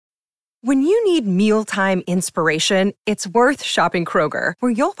When you need mealtime inspiration, it's worth shopping Kroger,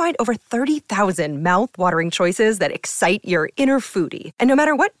 where you'll find over 30,000 mouth-watering choices that excite your inner foodie. And no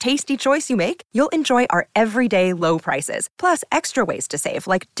matter what tasty choice you make, you'll enjoy our everyday low prices, plus extra ways to save,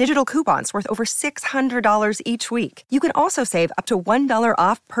 like digital coupons worth over $600 each week. You can also save up to $1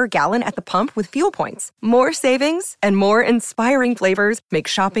 off per gallon at the pump with fuel points. More savings and more inspiring flavors make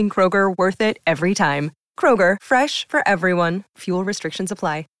shopping Kroger worth it every time. Kroger, fresh for everyone. Fuel restrictions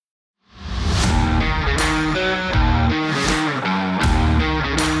apply.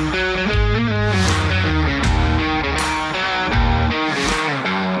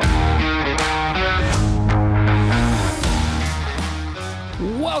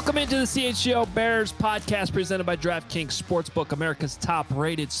 Welcome into the CHGO Bears podcast presented by DraftKings Sportsbook, America's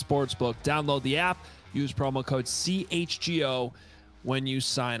top-rated sportsbook. Download the app. Use promo code CHGO when you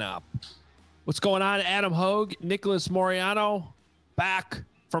sign up. What's going on? Adam Hogue, Nicholas Moriano, back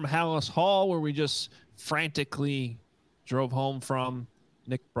from Hallis Hall, where we just frantically drove home from.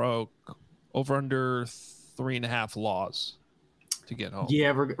 Nick broke over under 3.5 laws to get home.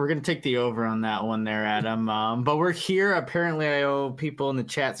 Yeah, we're going to take the over on that one there, Adam. But we're here. Apparently, I owe people in the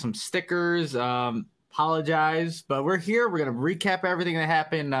chat some stickers. Apologize, but we're here. We're going to recap everything that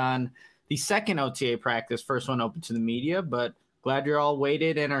happened on the second OTA practice, first one open to the media. But glad you're all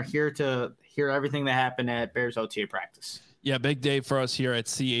waited and are here to hear everything that happened at Bears OTA practice. Yeah, big day for us here at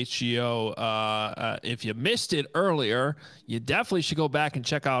CHGO. If you missed it earlier, you definitely should go back and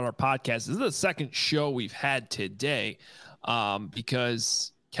check out our podcast. This is the second show we've had today.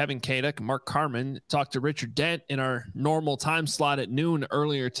 Because Kevin Kadek and Mark Carman talked to Richard Dent in our normal time slot at noon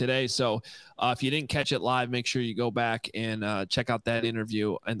earlier today. So if you didn't catch it live, make sure you go back and check out that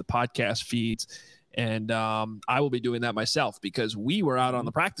interview and the podcast feeds. And I will be doing that myself because we were out on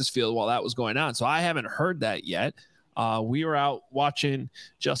the practice field while that was going on. So I haven't heard that yet. We were out watching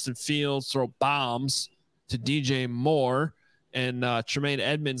Justin Fields throw bombs to DJ Moore. And Tremaine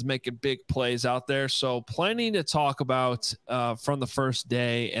Edmonds making big plays out there. So plenty to talk about from the first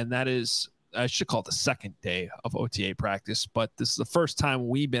day. And that is, I should call it the second day of OTA practice. But this is the first time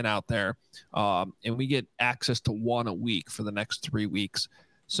we've been out there. And we get access to one a week for the next 3 weeks.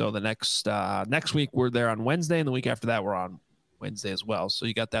 So the next week we're there on Wednesday. And the week after that we're on Wednesday as well. So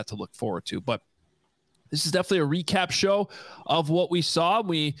you got that to look forward to. But this is definitely a recap show of what we saw.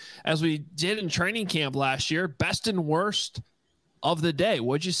 As we did in training camp last year, best and worst of the day.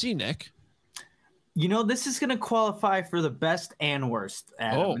 What'd you see, Nick? You know, this is going to qualify for the best and worst,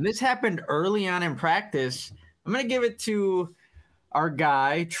 Adam. Oh. And this happened early on in practice. I'm going to give it to our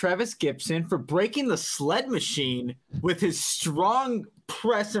guy, Travis Gibson, for breaking the sled machine with his strong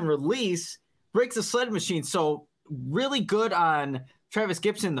press and release. Breaks the sled machine. So really good on Travis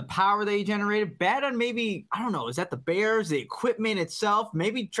Gibson, the power that he generated. Bad on maybe, I don't know, is that the Bears, the equipment itself?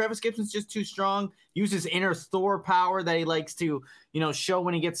 Maybe Travis Gibson's just too strong. Uses inner Thor power that he likes to, show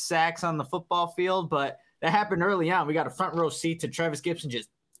when he gets sacks on the football field. But that happened early on. We got a front row seat to Travis Gibson just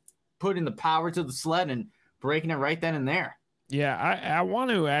putting the power to the sled and breaking it right then and there. Yeah, I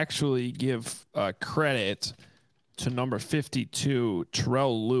want to actually give credit to number 52,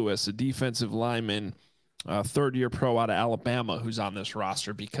 Terrell Lewis, a defensive lineman, third-year pro out of Alabama, who's on this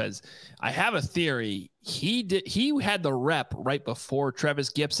roster, because I have a theory. He had the rep right before Travis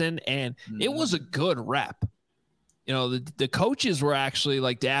Gibson, and it was a good rep. The coaches were actually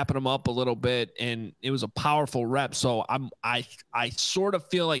like dapping him up a little bit, and it was a powerful rep. So I sort of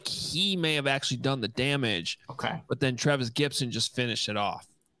feel like he may have actually done the damage. Okay. But then Travis Gibson just finished it off.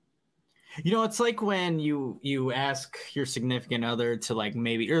 It's like when you ask your significant other to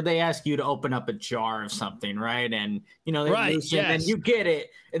or they ask you to open up a jar of something, right? And, they loosen, yes. and you get it.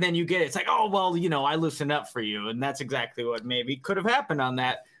 It's like, oh, well, I loosened up for you. And that's exactly what maybe could have happened on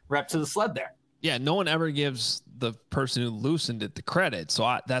that rep to the sled there. Yeah, no one ever gives the person who loosened it the credit.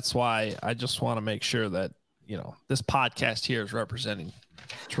 So that's why I just want to make sure that, this podcast here is representing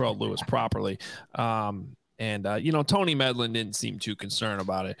Terrell Lewis properly. Tony Medlin didn't seem too concerned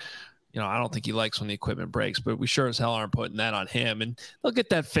about it. I don't think he likes when the equipment breaks, but we sure as hell aren't putting that on him. And they'll get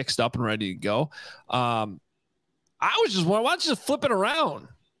that fixed up and ready to go. I was just wondering, why don't you just flip it around?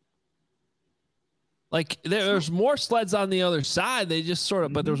 Like, there's more sleds on the other side. They just sort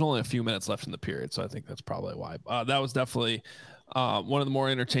of, but there was only a few minutes left in the period, so I think that's probably why. That was definitely one of the more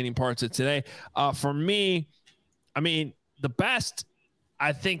entertaining parts of today. For me, the best,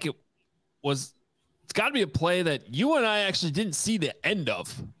 I think it's got to be a play that you and I actually didn't see the end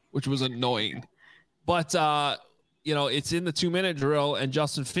of, which was annoying. But, it's in the 2-minute drill, and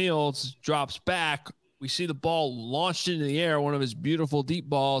Justin Fields drops back. We see the ball launched into the air, one of his beautiful deep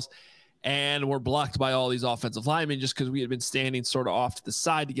balls, and were blocked by all these offensive linemen just because we had been standing sort of off to the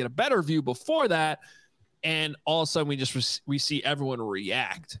side to get a better view before that. And all of a sudden we see everyone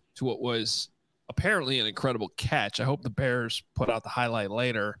react to what was apparently an incredible catch. I hope the Bears put out the highlight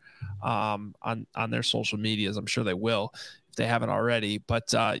later on their social medias. I'm sure they will if they haven't already.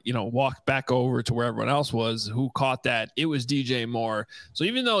 But, walk back over to where everyone else was who caught that. It was DJ Moore. So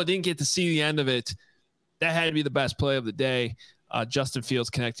even though I didn't get to see the end of it, that had to be the best play of the day. Justin Fields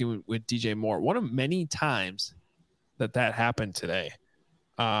connecting with DJ Moore. One of many times that happened today.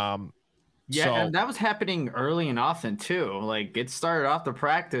 And that was happening early and often too. Like it started off the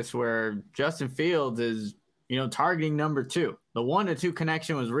practice where Justin Fields is, targeting number 2. The 1-2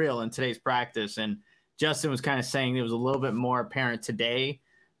 connection was real in today's practice. And Justin was kind of saying it was a little bit more apparent today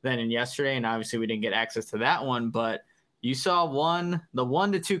than in yesterday. And obviously we didn't get access to that one, but you saw the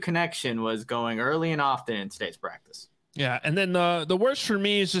 1-2 connection was going early and often in today's practice. Yeah. And then the worst for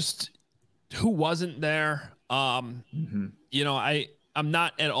me is just who wasn't there. I'm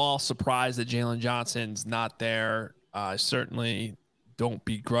not at all surprised that Jalen Johnson's not there. I certainly don't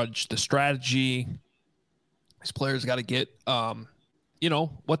begrudge the strategy. These players got to get,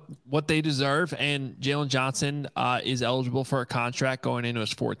 what they deserve. And Jalen Johnson is eligible for a contract going into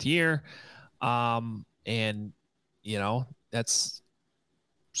his 4th year. That's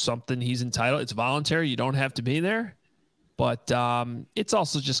something he's entitled. It's voluntary. You don't have to be there. But it's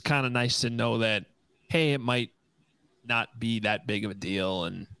also just kind of nice to know that, hey, it might not be that big of a deal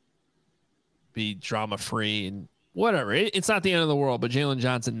and be drama free and whatever. It's not the end of the world, but Jalen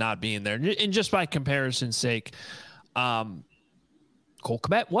Johnson not being there. And just by comparison's sake, Cole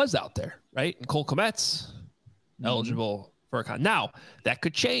Kmet was out there, right? And Cole Kmet's eligible for a contract. Now that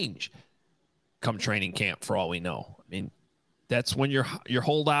could change come training camp for all we know. I mean, that's when you're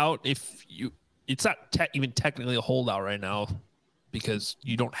holdout. It's not even technically a holdout right now because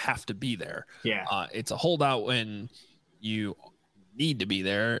you don't have to be there. Yeah. It's a holdout when you need to be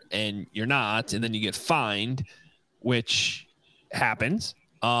there and you're not, and then you get fined, which happens.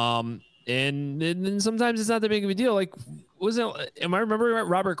 And then sometimes it's not that big of a deal. Like, am I remembering right?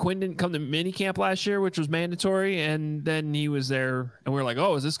 Robert Quinn didn't come to minicamp last year, which was mandatory, and then he was there, and we were like,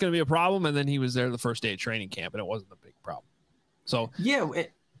 oh, is this going to be a problem? And then he was there the first day of training camp, and it wasn't a big problem. So yeah,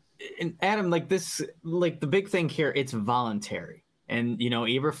 and Adam, the big thing here, it's voluntary. And,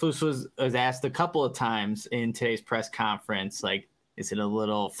 Eberflus was asked a couple of times in today's press conference, like, is it a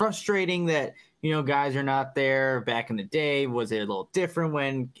little frustrating that, guys are not there back in the day? Was it a little different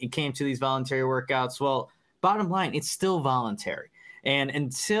when it came to these voluntary workouts? Well, bottom line, it's still voluntary. And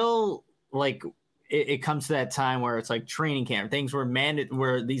until, it comes to that time where it's like training camp, things were mandated,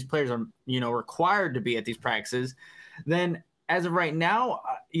 where these players are, required to be at these practices, then as of right now,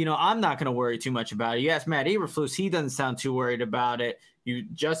 I'm not going to worry too much about it. You ask Matt Eberflus, he doesn't sound too worried about it.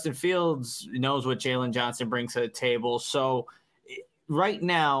 Justin Fields knows what Jalen Johnson brings to the table. So right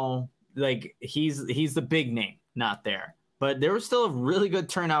now, he's the big name, not there. But there was still a really good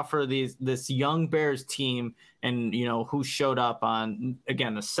turnout for this young Bears team, and who showed up on,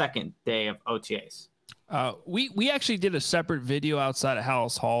 again, the second day of OTAs. We actually did a separate video outside of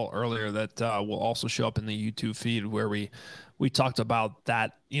House Hall earlier that will also show up in the YouTube feed, where we talked about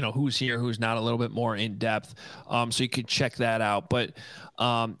that, who's here, who's not, a little bit more in depth. So you could check that out. But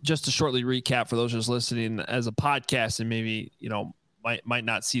just to shortly recap for those just listening as a podcast and maybe, might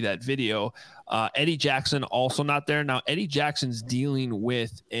not see that video, Eddie Jackson also not there. Now, Eddie Jackson's dealing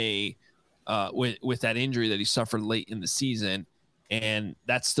with with that injury that he suffered late in the season. And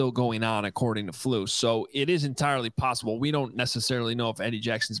that's still going on according to Flu. So it is entirely possible. We don't necessarily know if Eddie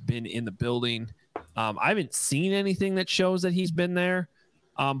Jackson's been in the building. I haven't seen anything that shows that he's been there,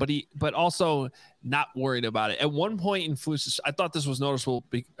 but also not worried about it. At one point in Flu's, I thought this was notable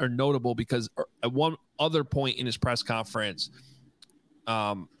because at one other point in his press conference,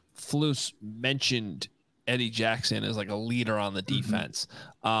 Flus mentioned Eddie Jackson as like a leader on the defense.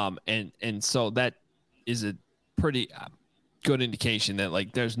 And so that is a pretty good indication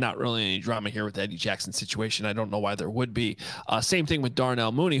that there's not really any drama here with the Eddie Jackson situation. I don't know why there would be. Same thing with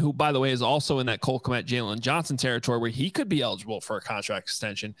Darnell Mooney, who, by the way, is also in that Cole Kmet, Jalen Johnson territory where he could be eligible for a contract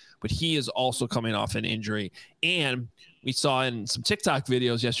extension, but he is also coming off an injury. And we saw in some TikTok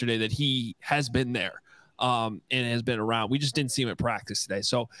videos yesterday that he has been there and has been around. We just didn't see him at practice today.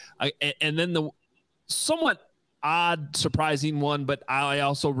 So, and then the somewhat odd, surprising one, but I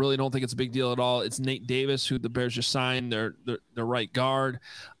also really don't think it's a big deal at all. It's Nate Davis, who the Bears just signed, their right guard.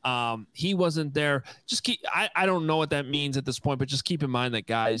 He wasn't there. I don't know what that means at this point, but just keep in mind that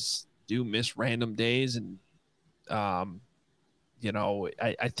guys do miss random days. And, I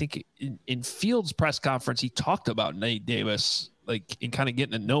think in Fields' press conference, he talked about Nate Davis like in kind of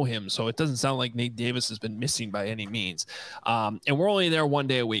getting to know him. So it doesn't sound like Nate Davis has been missing by any means. And we're only there 1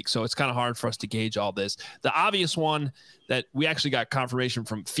 day a week, so it's kind of hard for us to gauge all this. The obvious one that we actually got confirmation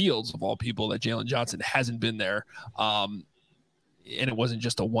from Fields, of all people, that Jalen Johnson hasn't been there. And it wasn't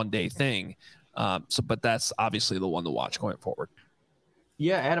just a 1 day thing. But that's obviously the one to watch going forward.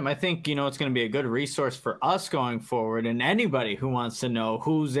 Yeah, Adam, I think, it's going to be a good resource for us going forward, and anybody who wants to know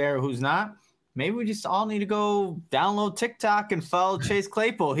who's there, who's not. Maybe we just all need to go download TikTok and follow Chase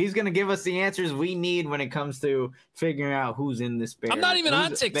Claypool. He's going to give us the answers we need when it comes to figuring out who's in this Bears. I'm not even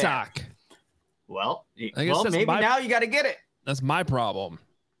on TikTok. Bear. Well, maybe my, now you got to get it. That's my problem.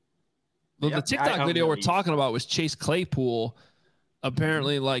 Well, the TikTok video we're talking about was Chase Claypool.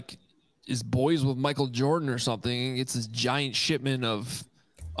 Apparently, like, is boys with Michael Jordan or something. It's this giant shipment of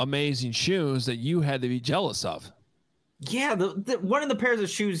amazing shoes that you had to be jealous of. Yeah, the one of the pairs of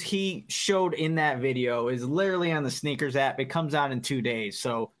shoes he showed in that video is literally on the sneakers app. It comes out in 2 days.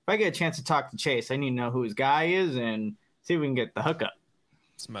 So if I get a chance to talk to Chase, I need to know who his guy is and see if we can get the hookup.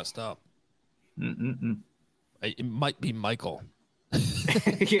 It's messed up. It might be Michael.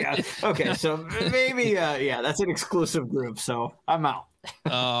 Yeah. Okay. So maybe, that's an exclusive group. So I'm out.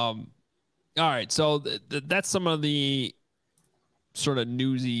 All right. So that's some of the sort of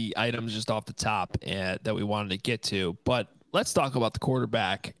newsy items just off the top that we wanted to get to. But let's talk about the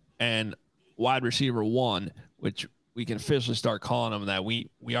quarterback and wide receiver 1, which we can officially start calling him that. We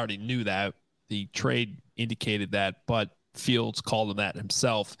already knew that. The trade indicated that, but Fields called him that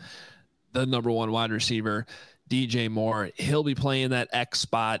himself. The number 1 wide receiver, DJ Moore. He'll be playing that X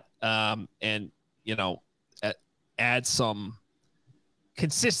spot and, add some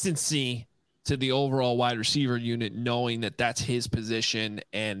consistency to the overall wide receiver unit, knowing that that's his position,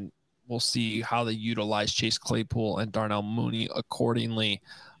 and we'll see how they utilize Chase Claypool and Darnell Mooney accordingly.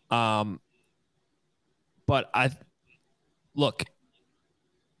 But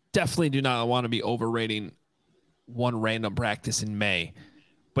definitely do not want to be overrating one random practice in May,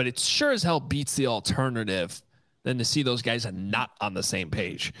 but it sure as hell beats the alternative than to see those guys not on the same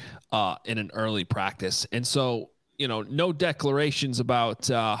page in an early practice. And so, no declarations about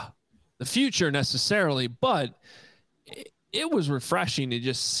the future necessarily, but it was refreshing to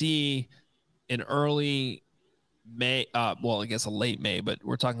just see an early May, I guess a late May, but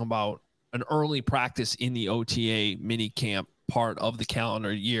we're talking about an early practice in the OTA mini camp part of the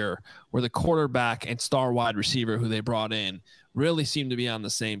calendar year where the quarterback and star wide receiver who they brought in really seemed to be on the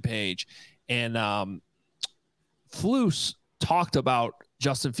same page. And Flus talked about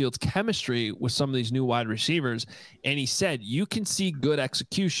Justin Fields' chemistry with some of these new wide receivers, and he said you can see good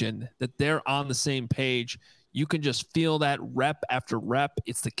execution, that they're on the same page. You can just feel that rep after rep.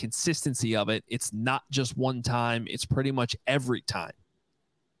 It's the consistency of it. It's not just one time. It's pretty much every time.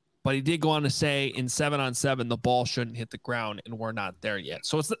 But he did go on to say in 7-on-7, the ball shouldn't hit the ground, and we're not there yet.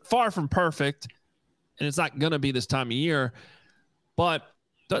 So it's far from perfect, and it's not going to be this time of year. But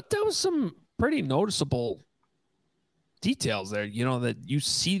that was some pretty noticeable details there, that you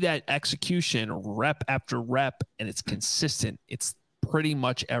see that execution rep after rep, and it's consistent. It's pretty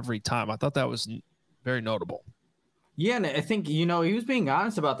much every time. I thought that was very notable. Yeah, and I think, he was being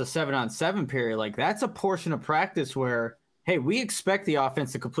honest about the 7-on-7 period. Like, that's a portion of practice where, hey, we expect the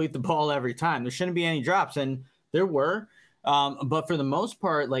offense to complete the ball every time. There shouldn't be any drops, and there were. But for the most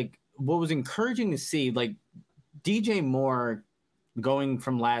part, like, what was encouraging to see, like, DJ Moore going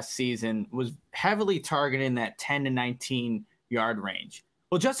from last season was heavily targeting that 10 to 19 yard range.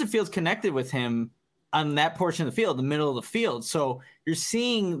 Well, Justin Fields connected with him on that portion of the field, the middle of the field. So you're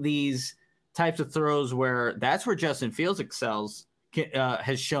seeing these types of throws where that's where Justin Fields excels,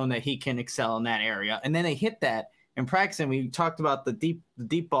 has shown that he can excel in that area. And then they hit that in practice. And we talked about the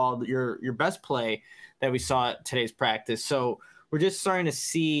deep ball, your best play that we saw at today's practice. So we're just starting to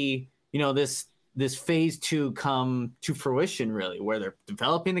see, this phase 2 come to fruition, really, where they're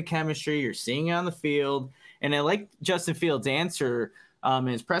developing the chemistry. You're seeing it on the field. And I like Justin Fields' answer in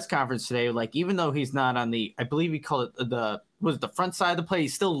his press conference today. Like, even though he's not on I believe he called it the front side of the play,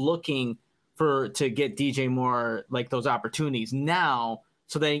 he's still looking to get DJ Moore, like, those opportunities now,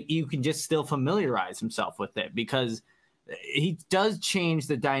 so that you can just still familiarize himself with it, because he does change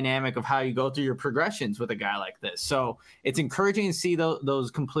the dynamic of how you go through your progressions with a guy like this. So it's encouraging to see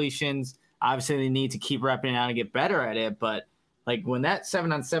those completions. Obviously, they need to keep repping it out and get better at it. But, like, when that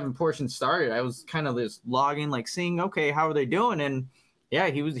 7-on-7 portion started, I was kind of just logging, like, seeing, okay, how are they doing? And, yeah,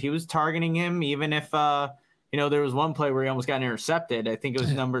 he was targeting him, even if, there was one play where he almost got intercepted. I think it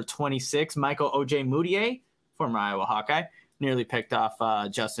was number 26, Michael O.J. Moutier, former Iowa Hawkeye, nearly picked off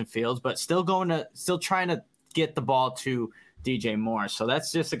Justin Fields, but still trying to get the ball to DJ Moore. So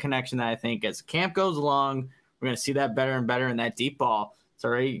that's just a connection that I think as camp goes along, We're going to see that better and better in that deep ball. It's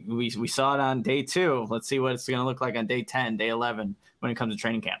already, we saw it on day 2. Let's see what it's going to look like on day 10, day 11 when it comes to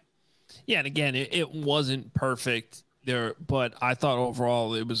training camp. Yeah, and again, it wasn't perfect there, but I thought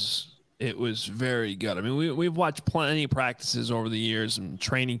overall it was very good. I mean, we've watched plenty of practices over the years and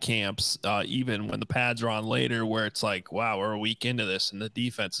training camps, even when the pads are on later, where it's like, wow, we're a week into this, and the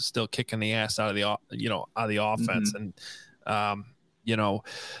defense is still kicking the ass out of the offense. And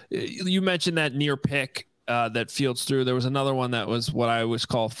you mentioned that near pick that Fields threw. There was another one that was what I always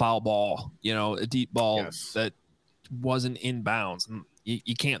call foul ball, a deep ball that wasn't in bounds. And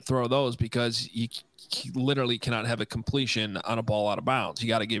you can't throw those because you literally cannot have a completion on a ball out of bounds. You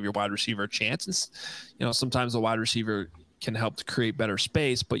got to give your wide receiver a chance. And, sometimes the wide receiver can help to create better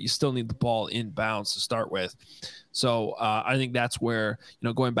space, but you still need the ball in bounds to start with. So I think that's where,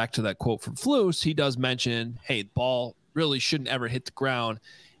 going back to that quote from Flus, he does mention, hey, the ball really shouldn't ever hit the ground,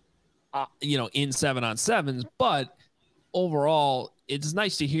 in 7-on-7s, but overall, it's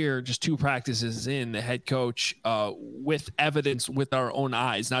nice to hear just 2 practices in the head coach with evidence with our own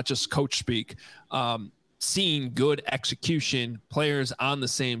eyes, not just coach speak, seeing good execution, players on the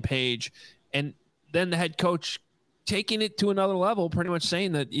same page, and then the head coach taking it to another level, pretty much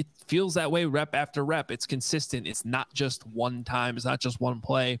saying that it feels that way rep after rep. It's consistent. It's not just one time. It's not just one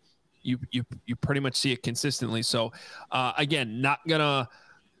play. You pretty much see it consistently. So again, not gonna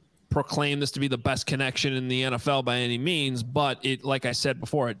proclaim this to be the best connection in the NFL by any means, but it, like I said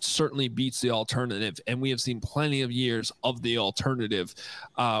before, it certainly beats the alternative. And we have seen plenty of years of the alternative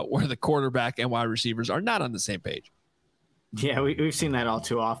where the quarterback and wide receivers are not on the same page. Yeah, we've seen that all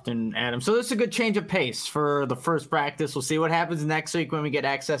too often, Adam. So this is a good change of pace for the first practice. We'll see what happens next week when we get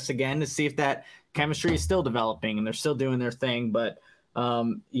access again to see if that chemistry is still developing and they're still doing their thing. But,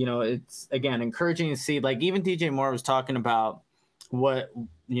 it's, again, encouraging to see, like even DJ Moore was talking about what,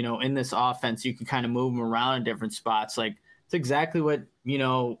 in this offense, you can kind of move them around in different spots. Like it's exactly what,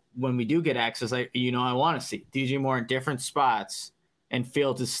 when we do get access, I want to see DJ Moore in different spots and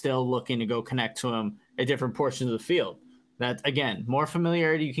Fields is still looking to go connect to him at different portions of the field. That, again, more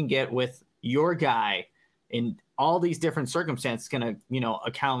familiarity you can get with your guy in all these different circumstances going to,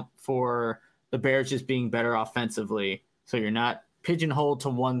 account for the Bears just being better offensively. So you're not pigeonholed to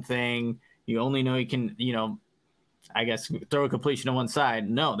one thing. You only know you can, I guess, throw a completion to one side.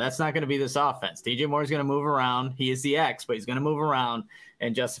 No, that's not going to be this offense. DJ Moore is going to move around. He is the X, but he's going to move around.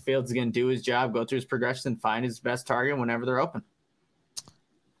 And Justin Fields is going to do his job, go through his progression, and find his best target whenever they're open.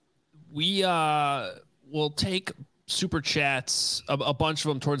 We will take super chats, a bunch of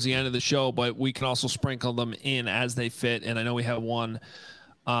them towards the end of the show, but we can also sprinkle them in as they fit. And I know we have one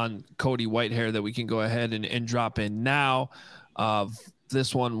on Cody Whitehair that we can go ahead and drop in now.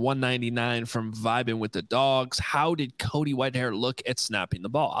 This one, 199 from Vibing with the Dogs. How did Cody Whitehair look at snapping the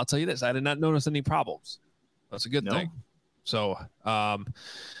ball? I'll tell you this. I did not notice any problems. That's a good thing. So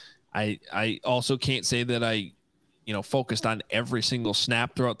I also can't say that I, focused on every single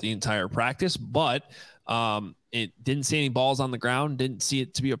snap throughout the entire practice, but it didn't see any balls on the ground, didn't see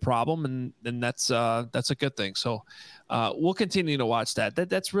it to be a problem. And then that's a good thing. So we'll continue to watch that.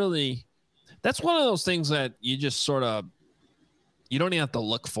 That's one of those things that you just sort of, you don't even have to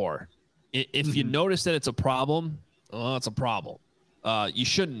look for. If you notice that it's a problem, well, it's a problem. You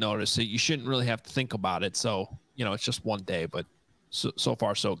shouldn't notice it. You shouldn't really have to think about it. So, it's just one day, but so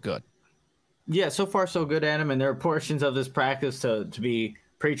far so good. Yeah, so far so good, Adam. And there are portions of this practice to be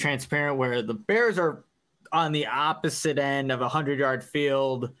pretty transparent where the Bears are on the opposite end of a 100-yard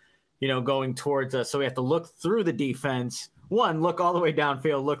field, going towards us. So we have to look through the defense. Look all the way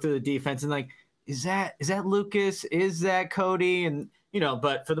downfield, look through the defense, and like, is that Lucas? Is that Cody? And,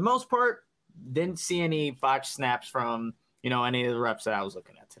 but for the most part, didn't see any botched snaps from, any of the reps that I was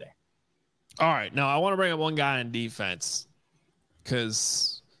looking at today. All right. Now I want to bring up one guy on defense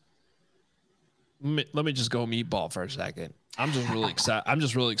because let me just go meatball for a second. I'm just really excited. I'm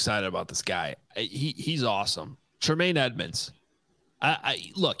just really excited about this guy. He's awesome. Tremaine Edmonds.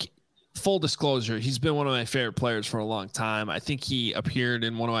 I look, full disclosure, he's been one of my favorite players for a long time. I think he appeared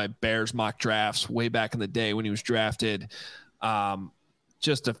in one of my Bears mock drafts way back in the day when he was drafted.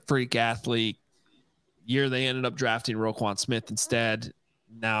 Just a freak athlete. Year they ended up drafting Roquan Smith instead.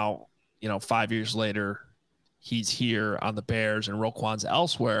 Now, 5 years later, he's here on the Bears and Roquan's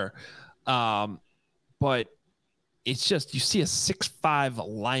elsewhere. But it's just, you see a 6'5"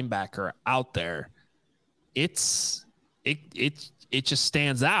 linebacker out there. It just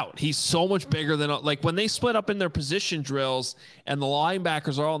stands out. He's so much bigger than, like, when they split up in their position drills and the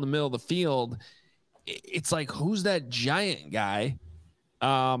linebackers are all in the middle of the field, it's like, who's that giant guy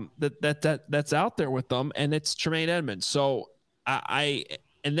that's out there with them? And it's Tremaine Edmonds. So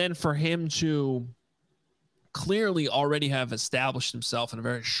and then for him to clearly already have established himself in a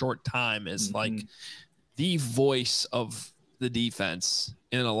very short time as like the voice of the defense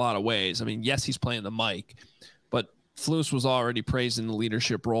in a lot of ways. I mean, yes, he's playing the mic, but Flus was already praising the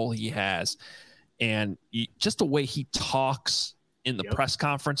leadership role he has. And just the way he talks in the press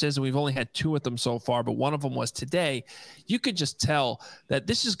conferences, and we've only had 2 of them so far, but one of them was today. You could just tell that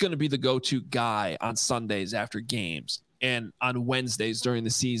this is going to be the go-to guy on Sundays after games and on Wednesdays during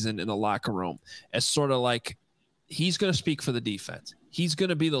the season in the locker room, as sort of like he's going to speak for the defense. He's going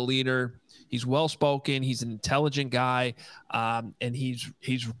to be the leader. He's well-spoken. He's an intelligent guy, and he's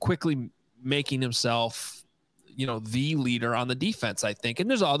quickly making himself, you know, the leader on the defense, I think. And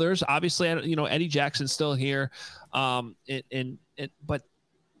there's others, obviously, you know, Eddie Jackson's still here. But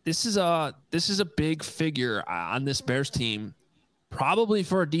this is a big figure on this Bears team, probably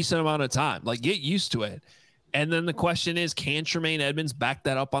for a decent amount of time. Like, get used to it. And then the question is, can Tremaine Edmonds back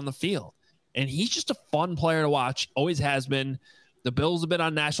that up on the field? And he's just a fun player to watch. Always has been. The Bills have been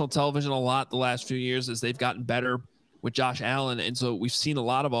on national television a lot the last few years as they've gotten better with Josh Allen. And so we've seen a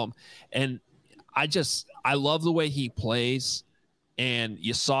lot of them. And I love the way he plays. And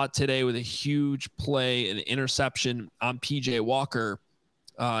you saw it today with a huge play, an interception on PJ Walker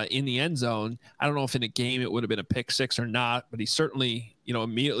in the end zone. I don't know if in a game it would have been a pick 6 or not, but he certainly, you know,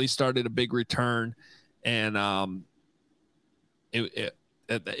 immediately started a big return. And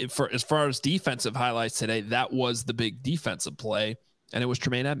as far as defensive highlights today, that was the big defensive play, and it was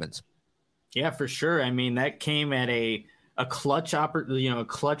Tremaine Edmonds. Yeah, for sure. I mean, that came at a clutch a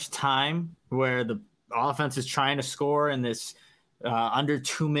clutch time where the offense is trying to score, and this under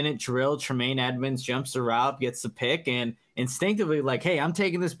 2-minute drill, Tremaine Edmonds jumps the route, gets the pick, and instinctively like, hey, I'm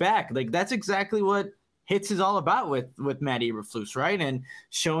taking this back. Like, that's exactly what hits is all about with Matt Eberflus, right? And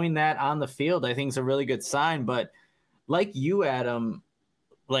showing that on the field, I think is a really good sign. But like you, Adam,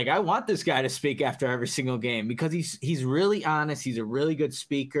 like, I want this guy to speak after every single game because he's really honest. He's a really good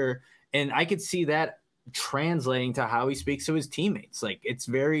speaker. And I could see that translating to how he speaks to his teammates. Like, it's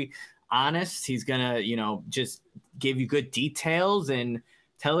very honest. He's going to, you know, just give you good details and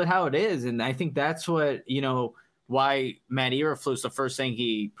tell it how it is. And I think that's what, you know, why Matt Eberflus, the first thing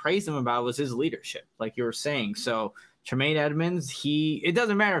he praised him about was his leadership, like you were saying. So Tremaine Edmonds, it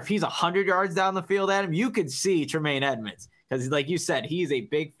doesn't matter if he's 100 yards down the field, Adam, you could see Tremaine Edmonds. Because, like you said, he's a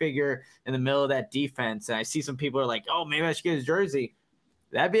big figure in the middle of that defense. And I see some people are like, oh, maybe I should get his jersey.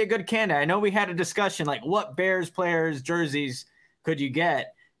 That'd be a good candidate. I know we had a discussion, like, what Bears players' jerseys could you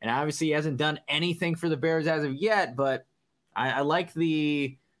get? And obviously he hasn't done anything for the Bears as of yet, but I like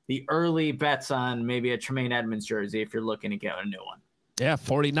the early bets on maybe a Tremaine Edmonds jersey if you're looking to get a new one. Yeah,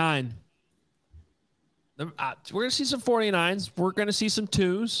 49. We're going to see some 49s. We're going to see some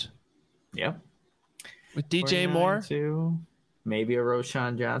 2s. Yep. With DJ Moore. 2, maybe a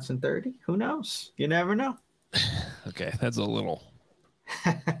Roshan Johnson 30. Who knows? You never know. Okay, that's a little.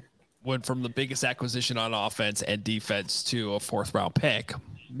 Went from the biggest acquisition on offense and defense to a 4th-round pick.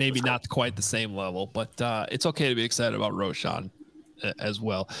 Maybe not quite the same level, but it's okay to be excited about Roshan as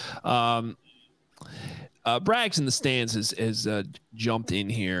well. Braggs in the stands has jumped in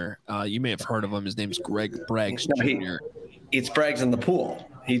here. You may have heard of him. His name's Greg Braggs Jr. It's Braggs in the pool.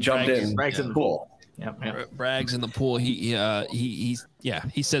 He jumped in. Braggs in the pool. Yep. Braggs in the pool. He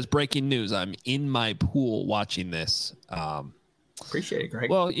says, breaking news. I'm in my pool watching this. Appreciate it, Greg.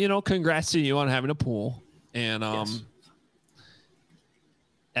 Well, you know, congrats to you on having a pool, and yes.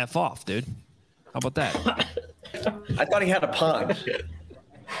 F off, dude. How about that? I thought he had a pond.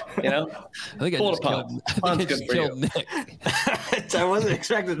 You know, I think I just killed Nick. I wasn't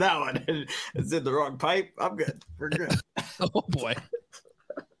expecting that one. It's in the wrong pipe. I'm good. We're good. Oh boy.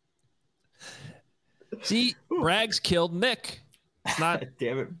 See, Braggs killed Nick. It's not.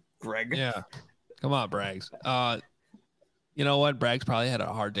 Damn it, Greg. Yeah. Come on, Braggs. You know what? Braggs probably had a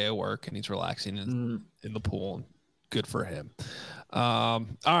hard day of work and he's relaxing in the pool. Good for him. All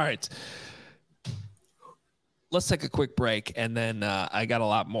right. Let's take a quick break, and then I got a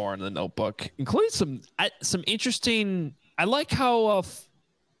lot more in the notebook, including some interesting. I like how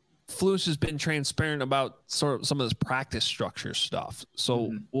Flus has been transparent about sort of some of this practice structure stuff.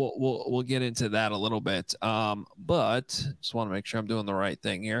 So we'll get into that a little bit. But just want to make sure I'm doing the right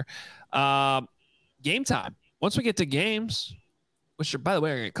thing here. Game time. Once we get to games, which are, by the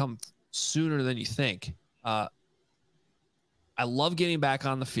way, are going to come sooner than you think. I love getting back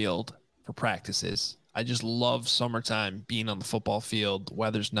on the field for practices. I just love summertime, being on the football field. The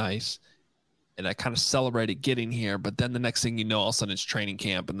weather's nice. And I kind of celebrated getting here. But then the next thing you know, all of a sudden it's training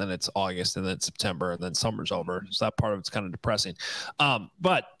camp. And then it's August. And then it's September. And then summer's over. So that part of it's kind of depressing.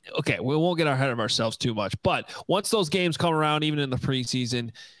 But, okay, we won't get ahead of ourselves too much. But once those games come around, even in the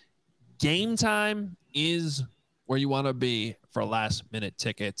preseason, Game Time is where you want to be for last-minute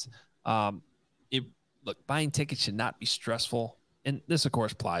tickets. Look, buying tickets should not be stressful. And this, of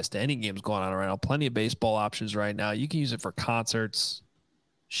course, applies to any games going on right now. Plenty of baseball options right now. You can use it for concerts,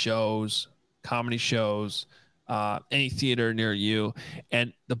 shows, comedy shows, any theater near you.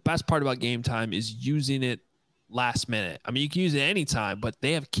 And the best part about Game Time is using it last minute. I mean, you can use it anytime, but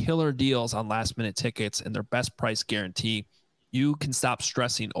they have killer deals on last-minute tickets and their best price guarantee. You can stop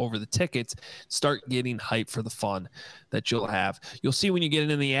stressing over the tickets, start getting hyped for the fun that you'll have. You'll see when you get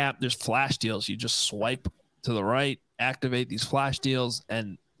into the app, there's flash deals. You just swipe to the right, activate these flash deals,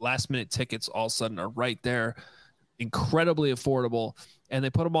 and last-minute tickets all of a sudden are right there, incredibly affordable. And they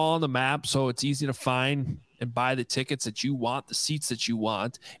put them all on the map, so it's easy to find and buy the tickets that you want, the seats that you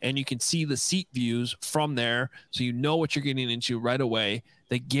want, and you can see the seat views from there, so you know what you're getting into right away.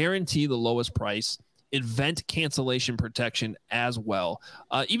 They guarantee the lowest price. Event cancellation protection as well.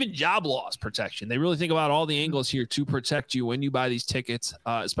 Even job loss protection. They really think about all the angles here to protect you when you buy these tickets,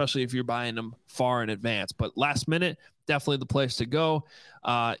 especially if you're buying them far in advance. But last minute, definitely the place to go.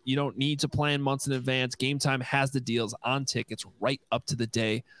 You don't need to plan months in advance. Game Time has the deals on tickets right up to the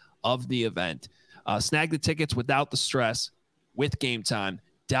day of the event. Snag the tickets without the stress with Game Time.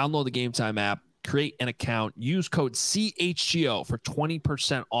 Download the Game Time app. Create an account. Use code CHGO for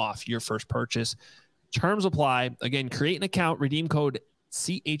 20% off your first purchase. Terms apply. Again, create an account, redeem code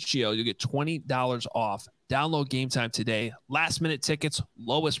CHGO. You'll get $20 off. Download Game Time today. Last minute tickets,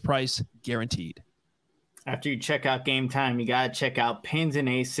 lowest price guaranteed. After you check out Game Time, you got to check out Pins and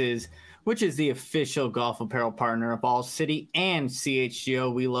Aces, which is the official golf apparel partner of All City and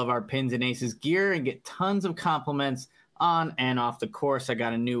CHGO. We love our Pins and Aces gear and get tons of compliments on and off the course. I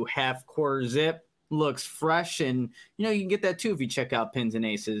got a new half-quarter zip. Looks fresh, and you can get that too if you check out Pins and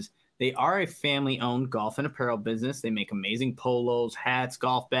Aces. They are a family-owned golf and apparel business. They make amazing polos, hats,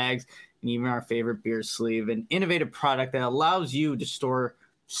 golf bags, and even our favorite beer sleeve, an innovative product that allows you to store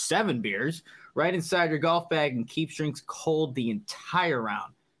 7 beers right inside your golf bag and keeps drinks cold the entire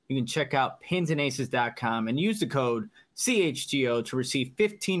round. You can check out pinsandaces.com and use the code CHGO to receive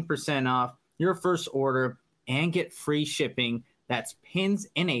 15% off your first order and get free shipping. That's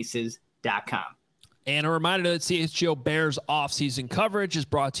pinsandaces.com. And a reminder that CHGO Bears off-season coverage is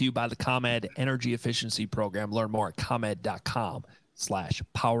brought to you by the ComEd Energy Efficiency Program. Learn more at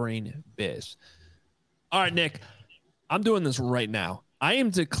comed.com/poweringbiz. All right, Nick, I'm doing this right now. I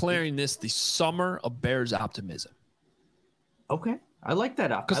am declaring this the summer of Bears optimism. Okay. I like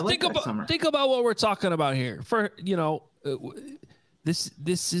that up. Because think about what we're talking about here. For this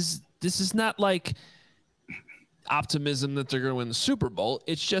is not like optimism that they're going to win the Super Bowl.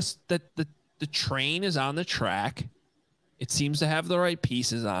 It's just that the train is on the track. It seems to have the right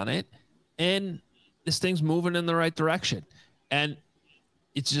pieces on it, and this thing's moving in the right direction. And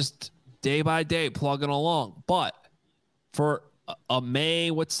it's just day by day plugging along. But for a May,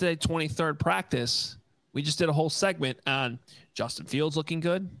 what's today, 23rd practice, we just did a whole segment on Justin Fields looking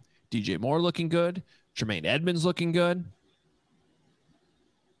good, DJ Moore looking good, Jermaine Edmonds looking good,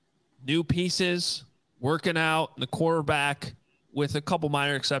 new pieces, working out, the quarterback, with a couple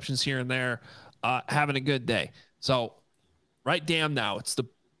minor exceptions here and there, having a good day. So right damn now, it's the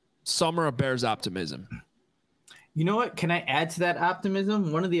summer of Bears optimism. You know what? Can I add to that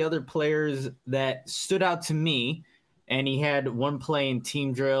optimism? One of the other players that stood out to me, and he had one play in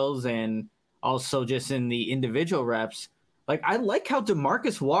team drills and also just in the individual reps, I like how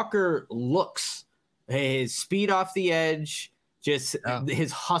DeMarcus Walker looks. His speed off the edge, just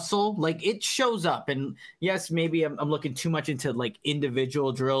his hustle, it shows up. And yes, maybe I'm looking too much into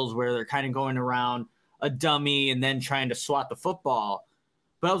individual drills where they're kind of going around a dummy and then trying to swat the football.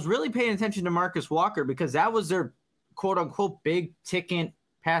 But I was really paying attention to Marcus Walker because that was their quote unquote big ticket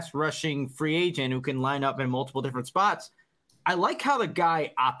pass rushing free agent who can line up in multiple different spots. I like how the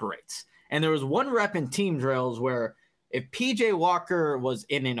guy operates. And there was one rep in team drills where if PJ Walker was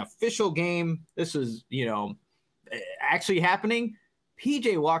in an official game, this was, actually happening,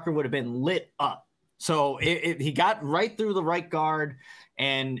 PJ Walker would have been lit up. So he got right through the right guard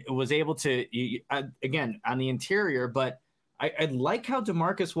and was able to, again, on the interior. But I like how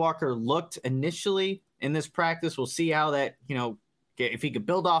DeMarcus Walker looked initially in this practice. We'll see how that, if he could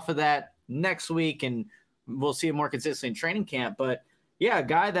build off of that next week, and we'll see him more consistently in training camp. But yeah, a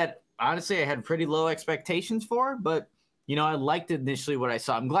guy that honestly I had pretty low expectations for, but I liked initially what I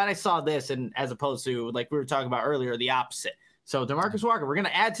saw. I'm glad I saw this, and as opposed to, like we were talking about earlier, the opposite. So DeMarcus Walker, we're going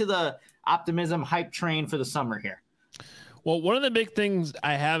to add to the optimism hype train for the summer here. Well, one of the big things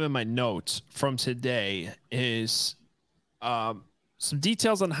I have in my notes from today is some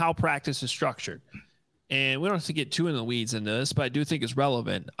details on how practice is structured. and we don't have to get too in the weeds into this, but I do think it's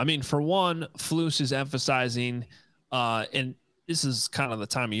relevant. I mean, for one, Flus is emphasizing, and this is kind of the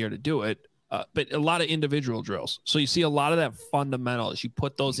time of year to do it, but a lot of individual drills. So you see a lot of that fundamentals. You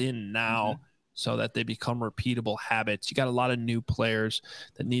put those in now so that they become repeatable habits. You got a lot of new players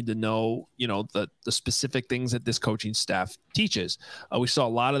that need to know, the specific things that this coaching staff teaches. We saw a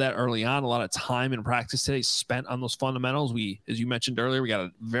lot of that early on, a lot of time in practice today spent on those fundamentals. As you mentioned earlier, we got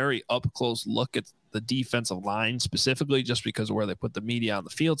a very up close look at the defensive line specifically just because of where they put the media on the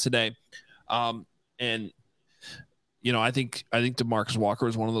field today. I think DeMarcus Walker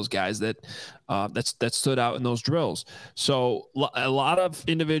is one of those guys that stood out in those drills. So a lot of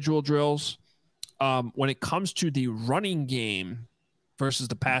individual drills. When it comes to the running game versus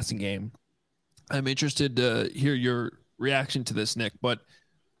the passing game, I'm interested to hear your reaction to this, Nick. But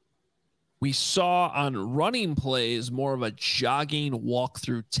we saw on running plays more of a jogging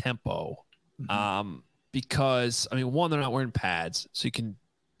walk-through tempo because, one, they're not wearing pads, so you can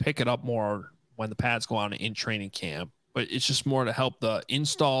pick it up more when the pads go on in training camp. But it's just more to help the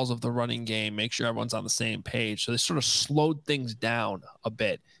installs of the running game, make sure everyone's on the same page. So they sort of slowed things down a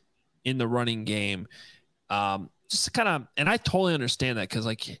bit in the running game. Just kind of, and I totally understand that because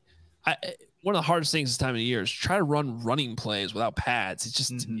one of the hardest things this time of the year is try to run running plays without pads. It's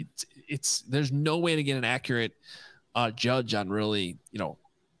just, it's there's no way to get an accurate judge on really,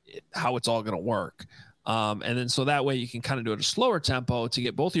 how it's all going to work. And then so that way you can kind of do it at a slower tempo to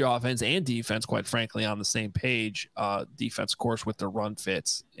get both your offense and defense, quite frankly, on the same page. Defense, of course, with their run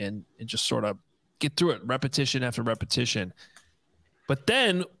fits and just sort of get through it repetition after repetition. But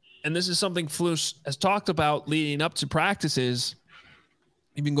then, and this is something Flus has talked about leading up to practices,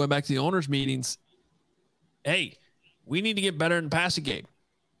 even going back to the owners' meetings. Hey, we need to get better in the passing game.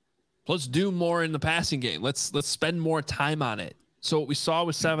 Let's do more in the passing game. Let's spend more time on it. So what we saw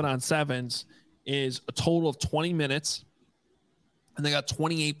with 7-on-7s is a total of 20 minutes, and they got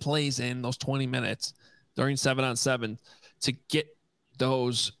 28 plays in those 20 minutes during 7-on-7 to get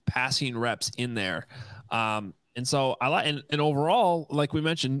those passing reps in there. And so I like, and overall, like we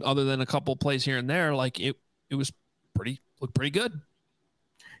mentioned, other than a couple plays here and there, it was looked pretty good.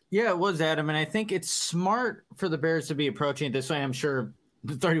 Yeah, it was, Adam. And I think it's smart for the Bears to be approaching it this way. I'm sure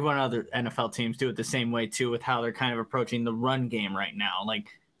the 31 other NFL teams do it the same way too, with how they're kind of approaching the run game right now.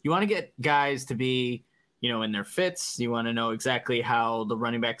 You want to get guys to be, in their fits. You want to know exactly how the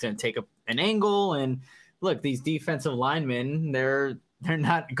running back's going to take an angle. And look, these defensive linemen, they're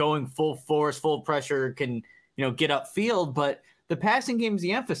not going full force, full pressure, can, get upfield, but the passing game is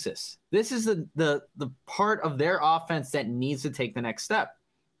the emphasis. This is the part of their offense that needs to take the next step.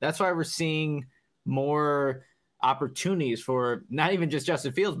 That's why we're seeing more opportunities for not even just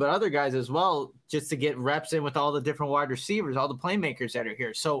Justin Fields, but other guys as well, just to get reps in with all the different wide receivers, all the playmakers that are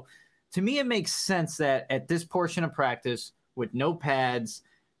here. So to me, it makes sense that at this portion of practice with no pads,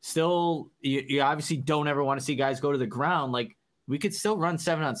 still, you obviously don't ever want to see guys go to the ground. We could still run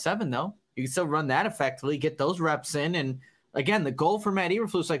 7-on-7 though. You can still run that effectively, get those reps in. And again, the goal for Matt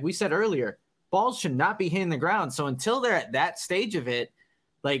Eberflus, like we said earlier, balls should not be hitting the ground. So until they're at that stage of it,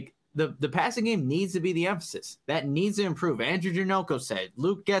 the passing game needs to be the emphasis. That needs to improve. Andrew Janocko said it.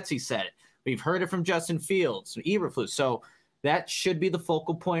 Luke Getsy said it. We've heard it from Justin Fields, Eberflus. So that should be the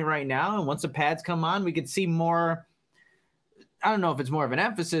focal point right now. And once the pads come on, we could see more. I don't know if it's more of an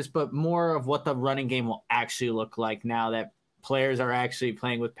emphasis, but more of what the running game will actually look like now that players are actually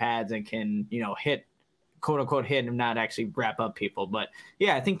playing with pads and can, hit, quote unquote, hit and not actually wrap up people. But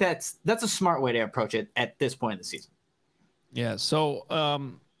yeah, I think that's a smart way to approach it at this point in the season. Yeah. So,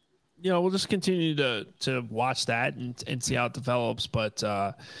 we'll just continue to watch that and see how it develops. But,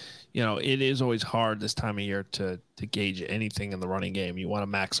 it is always hard this time of year to gauge anything in the running game. You want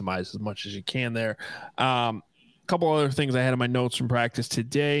to maximize as much as you can there. A couple other things I had in my notes from practice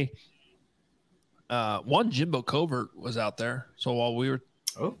today. One, Jimbo Covert was out there. So while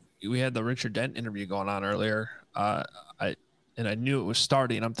we had the Richard Dent interview going on earlier, I knew it was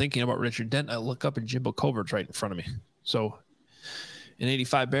starting. I'm thinking about Richard Dent. I look up and Jimbo Covert's right in front of me. So an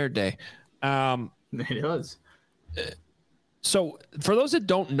 85 Bear day. It was. So for those that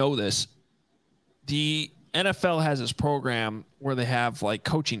don't know this, the NFL has this program where they have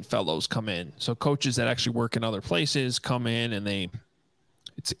coaching fellows come in. So coaches that actually work in other places come in and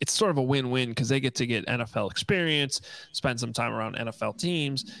it's sort of a win-win because they get to get NFL experience, spend some time around NFL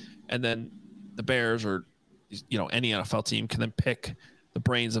teams, and then the Bears or any NFL team can then pick the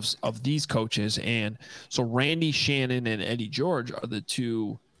brains of these coaches. And so Randy Shannon and Eddie George are the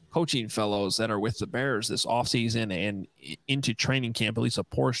two coaching fellows that are with the Bears this offseason and into training camp, at least a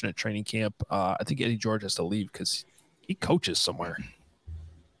portion of training camp. I think Eddie George has to leave because he coaches somewhere.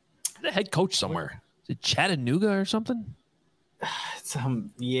 The head coach somewhere. it Chattanooga or something? It's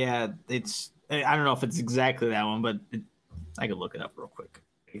it's I don't know if it's exactly that one, but I could look it up real quick.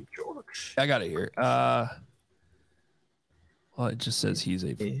 Hey, George. I got it here. Well, it just says he's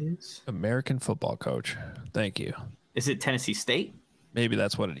a American football coach. Thank you. Is it Tennessee State? Maybe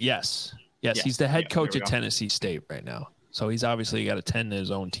that's what it. Yes. He's the head coach at Tennessee State right now. So he's obviously got to tend to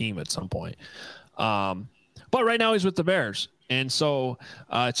his own team at some point. But right now he's with the Bears. And so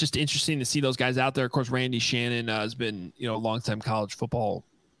it's just interesting to see those guys out there. Of course, Randy Shannon has been, a longtime college football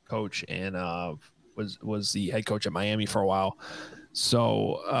coach and was the head coach at Miami for a while.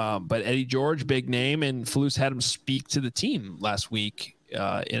 So, but Eddie George, big name, and Flus had him speak to the team last week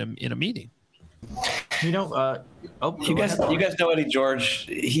in a meeting. You guys know Eddie George.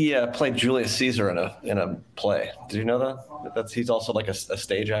 He played Julius Caesar in a play. Did you know that? He's also like a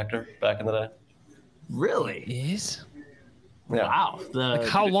stage actor back in the day. Really? Yes. Yeah. Wow.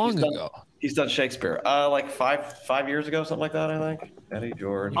 How long ago? He's done Shakespeare. Like 5 years ago, something like that. I think Eddie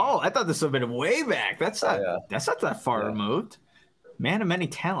George. Oh, I thought this would have been way back. That's not that far removed. Man of many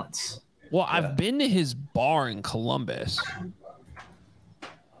talents. Well, I've been to his bar in Columbus.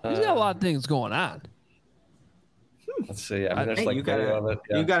 He's got a lot of things going on. Let's see. I mean, there's like you got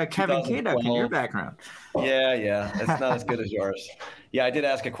a Kevin Kaduk in your background. Yeah. It's not as good as yours. Yeah, I did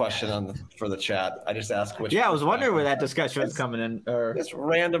ask a question for the chat. I just asked which. Yeah, I was wondering where that discussion was coming in. It's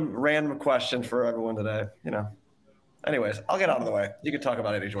random question for everyone today. Anyways, I'll get out of the way. You can talk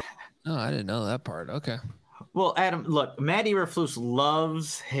about Eddie George. Oh, I didn't know that part. Okay. Well, Adam, look, Matt Eberflus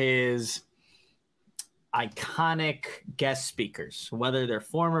loves his iconic guest speakers, whether they're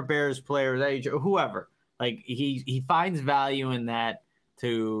former Bears players, whoever. Like he finds value in that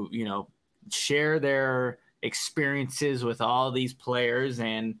to, share their experiences with all these players,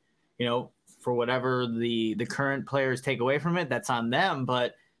 and, for whatever the current players take away from it, that's on them.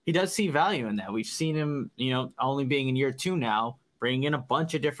 But he does see value in that. We've seen him, only being in year 2 now, bringing in a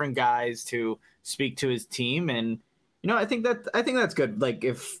bunch of different guys to speak to his team. And, I think that's good. Like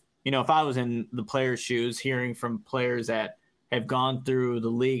if I was in the players' shoes, hearing from players that have gone through the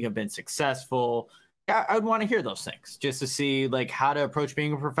league, have been successful, I would want to hear those things just to see like how to approach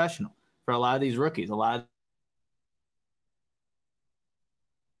being a professional for a lot of these rookies. Uh-oh.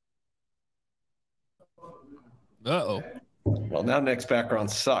 Well, now Nick's background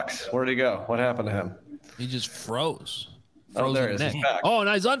sucks. Where'd he go? What happened to him? He just froze. Oh, there he is. He's back. Oh, and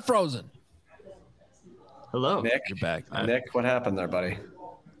he's unfrozen. Hello. Nick. You're back. Nick, what happened there, buddy?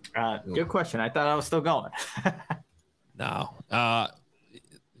 Good question. I thought I was still going. No.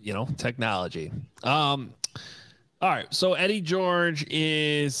 Technology. All right. So Eddie George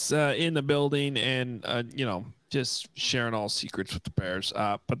is in the building and, just sharing all secrets with the Bears.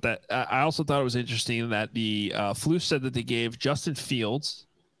 But that I also thought it was interesting that the Flus said that they gave Justin Fields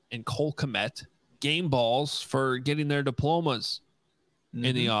and Cole Kmet game balls for getting their diplomas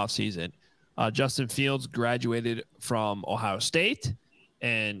in the offseason. Justin Fields graduated from Ohio State,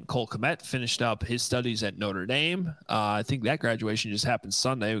 and Cole Kmet finished up his studies at Notre Dame. I think that graduation just happened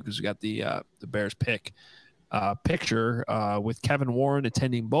Sunday because we got the Bears picture with Kevin Warren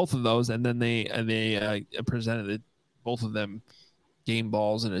attending both of those, and then they presented both of them game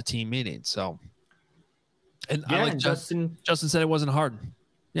balls in a team meeting. So, and I like Justin said it wasn't hard.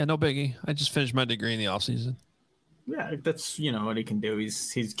 Yeah, no biggie. I just finished my degree in the offseason. Yeah, that's what he can do.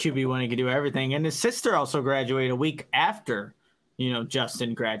 He's QB1. He can do everything. And his sister also graduated a week after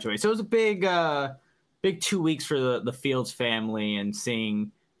Justin graduated. So it was a big 2 weeks for the Fields family, and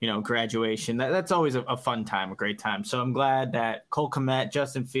seeing graduation. That's always a fun time, a great time. So I'm glad that Cole Kmet,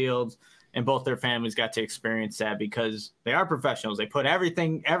 Justin Fields, and both their families got to experience that, because they are professionals. They put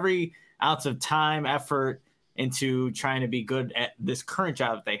every ounce of time, effort into trying to be good at this current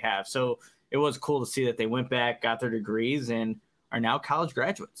job that they have. So it was cool to see that they went back, got their degrees, and are now college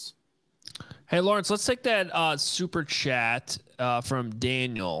graduates. Hey, Lawrence, let's take that super chat from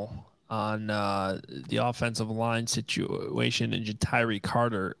Daniel on the offensive line situation and Tyree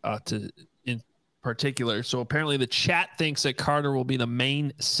Carter in particular. So apparently the chat thinks that Carter will be the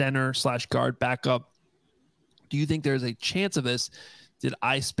main center / guard backup. Do you think there's a chance of this? Did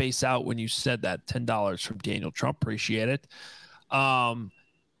I space out when you said that? $10 from Daniel Trump. Appreciate it. I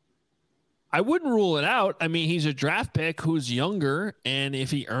wouldn't rule it out. I mean, he's a draft pick who's younger, and if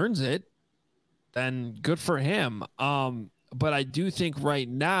he earns it, then good for him. But I do think right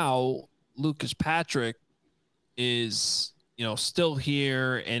now Lucas Patrick is, still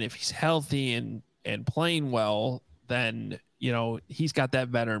here, and if he's healthy and playing well, then he's got that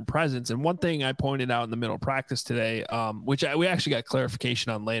veteran presence. And one thing I pointed out in the middle of practice today, which we actually got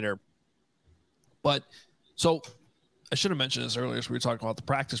clarification on later. But so I should have mentioned this earlier as we were talking about the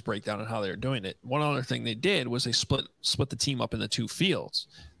practice breakdown and how they were doing it. One other thing they did was they split the team up into two fields.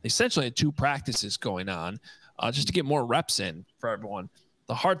 They essentially had two practices going on just to get more reps in for everyone.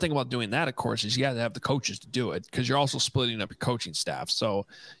 The hard thing about doing that, of course, is you got to have the coaches to do it because you're also splitting up your coaching staff. So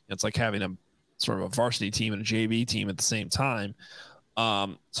it's like having a sort of a varsity team and a JV team at the same time.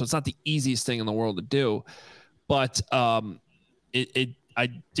 So it's not the easiest thing in the world to do, but I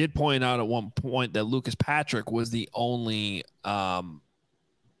did point out at one point that Lucas Patrick was the only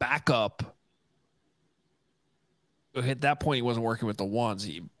backup. At that point, he wasn't working with the ones.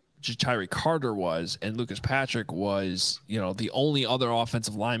 Tyree Carter was, and Lucas Patrick was, the only other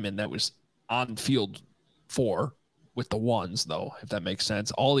offensive lineman that was on field for with the ones, though, if that makes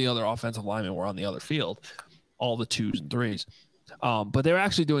sense. All the other offensive linemen were on the other field, all the 2s and 3s. But they were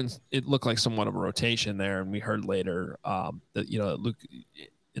actually doing, it looked like somewhat of a rotation there. And we heard later that, Luke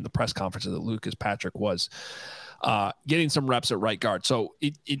in the press conference that Lucas Patrick was getting some reps at right guard. So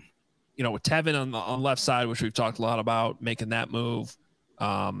with Tevin on the left side, which we've talked a lot about, making that move,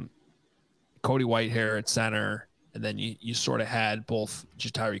 Cody Whitehair at center. And then you sort of had both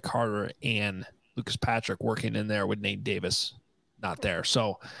Jatari Carter and Lucas Patrick working in there with Nate Davis not there.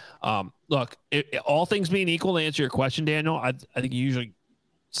 So, look, all things being equal, to answer your question, Daniel, I think you usually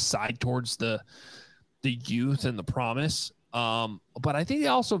side towards the youth and the promise. But I think they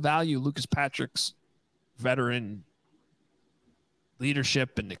also value Lucas Patrick's veteran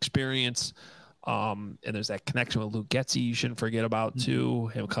leadership and experience. And there's that connection with Luke Getsy you shouldn't forget about too,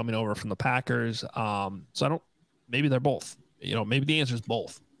 him coming over from the Packers. So maybe they're both, maybe the answer is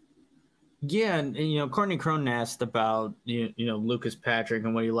both. Yeah, and Courtney Cronin asked about Lucas Patrick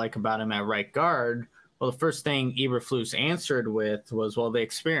and what you like about him at right guard. Well, the first thing Eberflus answered with was, well, the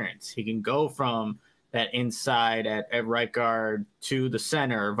experience. He can go from that inside at right guard to the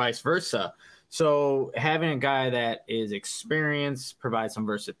center, or vice versa. So having a guy that is experienced, provides some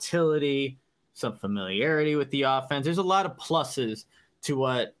versatility, some familiarity with the offense. There's a lot of pluses to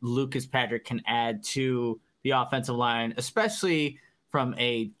what Lucas Patrick can add to the offensive line, especially from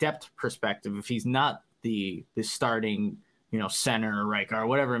a depth perspective. If he's not the starting, center or right guard,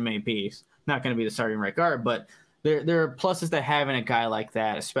 whatever it may be, he's not going to be the starting right guard. But there are pluses to having a guy like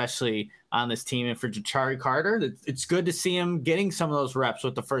that, especially on this team. And for Jatari Carter, it's good to see him getting some of those reps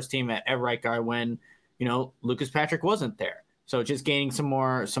with the first team at right guard when, Lucas Patrick wasn't there. So just gaining some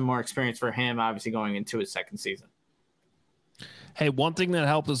more experience for him, obviously going into his second season. Hey, one thing that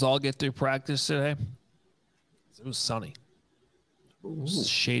helped us all get through practice today, it was sunny.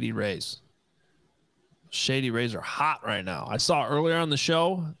 Shady Rays. Shady Rays are hot right now. I saw earlier on the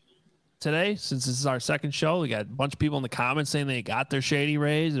show today, since this is our second show, we got a bunch of people in the comments saying they got their Shady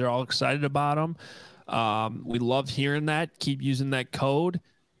Rays. They're all excited about them. We love hearing that. Keep using that code.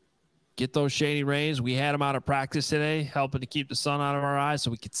 Get those Shady Rays. We had them out of practice today, helping to keep the sun out of our eyes so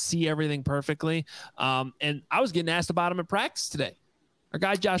we could see everything perfectly. And I was getting asked about them in practice today. Our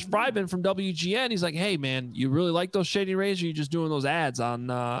guy Josh Fryman from WGN, he's like, "Hey man, you really like those Shady Rays? Or are you just doing those ads on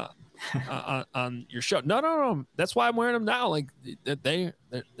your show?" No. That's why I'm wearing them now. Like they're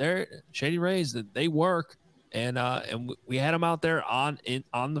Shady Rays. That they work, and we had them out there on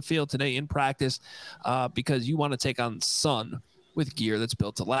the field today in practice because you want to take on the sun with gear that's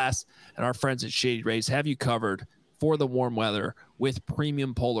built to last. And our friends at Shady Rays have you covered for the warm weather with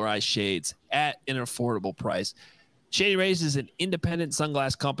premium polarized shades at an affordable price. Shady Rays is an independent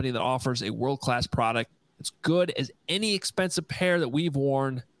sunglass company that offers a world-class product that's good as any expensive pair that we've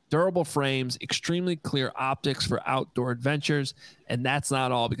worn. Durable frames, extremely clear optics for outdoor adventures. And that's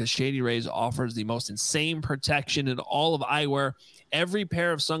not all, because Shady Rays offers the most insane protection in all of eyewear. Every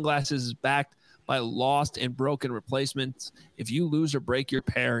pair of sunglasses is backed by lost and broken replacements. If you lose or break your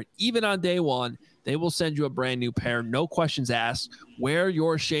pair, even on day one, they will send you a brand new pair. No questions asked. Wear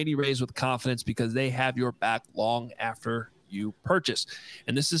your Shady Rays with confidence because they have your back long after you purchase.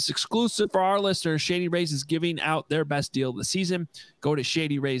 And this is exclusive for our listeners. Shady Rays is giving out their best deal of the season. Go to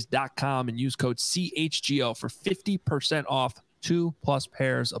shadyrays.com and use code CHGO for 50% off 2+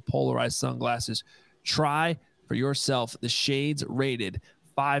 pairs of polarized sunglasses. Try for yourself the shades rated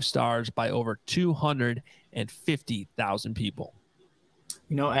 5 stars by over 250,000 people.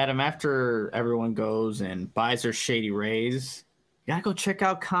 Adam, after everyone goes and buys their Shady Rays, you got to go check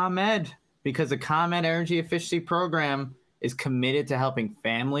out ComEd, because the ComEd Energy Efficiency Program is committed to helping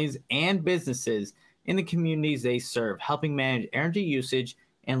families and businesses in the communities they serve, helping manage energy usage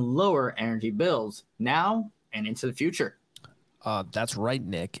and lower energy bills now and into the future. That's right,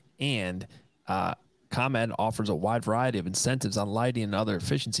 Nick. And ComEd offers a wide variety of incentives on lighting and other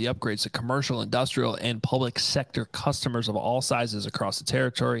efficiency upgrades to commercial, industrial, and public sector customers of all sizes across the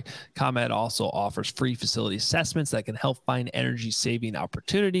territory. ComEd also offers free facility assessments that can help find energy-saving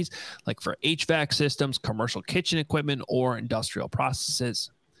opportunities, like for HVAC systems, commercial kitchen equipment, or industrial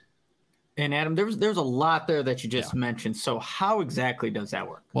processes. And Adam, there's a lot there that you just mentioned. So how exactly does that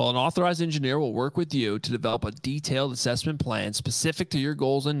work? Well, an authorized engineer will work with you to develop a detailed assessment plan specific to your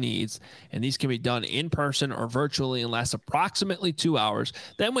goals and needs, and these can be done in person or virtually and last approximately 2 hours.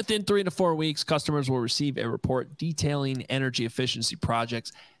 Then within 3 to 4 weeks, customers will receive a report detailing energy efficiency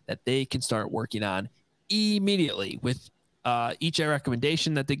projects that they can start working on immediately. With each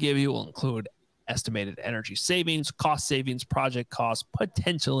recommendation that they give you will include estimated energy savings, cost savings, project costs,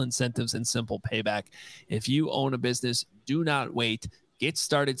 potential incentives, and simple payback. If you own a business, do not wait. Get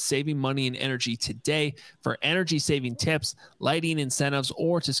started saving money and energy today. For energy saving tips, lighting incentives,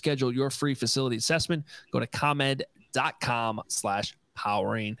 or to schedule your free facility assessment, go to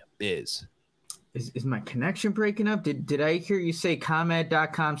ComEd.com/poweringbiz. Is my connection breaking up? Did I hear you say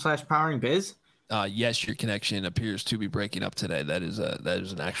ComEd.com/poweringbiz? Yes, your connection appears to be breaking up today. That is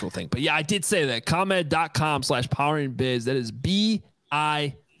an actual thing. But yeah, I did say that. ComEd.com/poweringbiz. That is BIZ.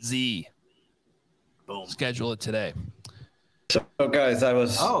 Boom. Schedule it today. So guys, I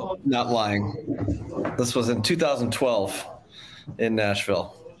was not lying. This was in 2012 in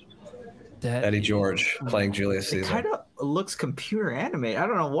Nashville. Eddie George playing Julius Caesar. It kind of looks computer animated. I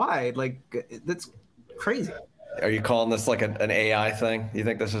don't know why. Like, that's crazy. Are you calling this like an AI thing? You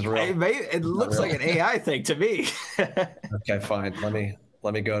think this is real? It looks like an AI thing to me. Okay, fine. Let me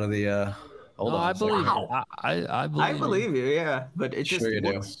go to the. Hold on. I believe you. I believe you. Yeah, but it just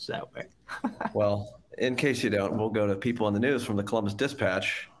looks that way. Well, in case you don't, we'll go to people in the news from the Columbus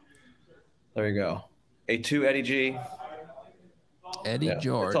Dispatch. There you go. A2 Eddie G. Eddie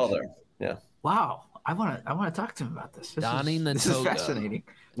George. It's all there. Yeah. Wow. I want to talk to him about this. This is fascinating.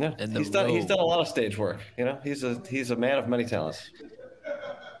 Yeah, he's done a lot of stage work. You know, he's a man of many talents.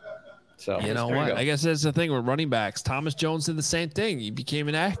 So you know what? I guess that's the thing with running backs. Thomas Jones did the same thing. He became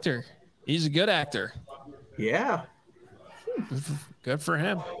an actor. He's a good actor. Yeah. Good for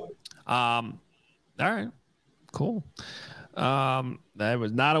him. All right. Cool. I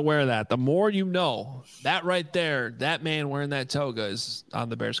was not aware of that. The more you know, that right there, that man wearing that toga is on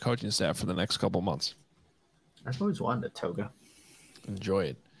the Bears coaching staff for the next couple months. I've always wanted a toga. Enjoy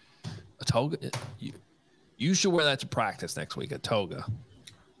it. A toga. You should wear that to practice next week. A toga.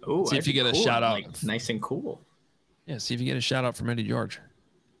 Oh, see if you get a shout out. Like, nice and cool. Yeah, see if you get a shout out from Eddie George.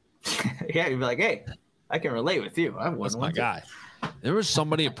 Yeah, you'd be like, hey, I can relate with you. That's my guy. There was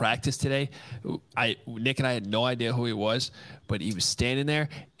somebody at practice today. Nick and I had no idea who he was, but he was standing there,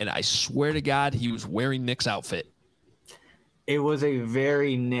 and I swear to God, he was wearing Nick's outfit. It was a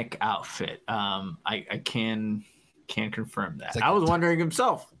very Nick outfit. I can confirm that. Like I was wondering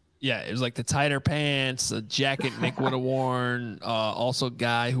himself. Yeah, it was like the tighter pants, the jacket Nick would have worn. Also,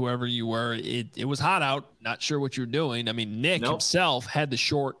 guy, whoever you were, it was hot out. Not sure what you're doing. I mean, Nick himself had the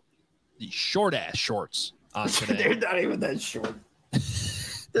short ass shorts on today. They're not even that short.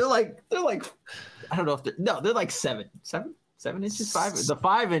 they're like I don't know if they're like 7 inches. 5. The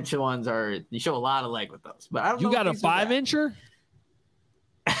 5-inch ones are, you show a lot of leg with those. But I don't know. You got a 5-incher?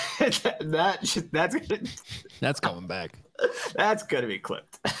 That's coming back. That's gonna be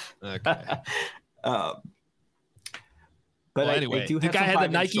clipped. Okay. But anyway, the guy had the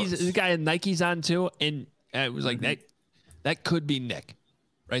Nikes. The guy had Nikes on too, and it was like that could be Nick,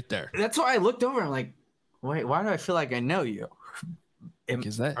 right there. That's why I looked over. I'm like, wait, why do I feel like I know you?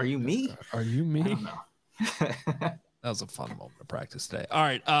 Are you me? Are you me? I don't know. That was a fun moment of practice today. All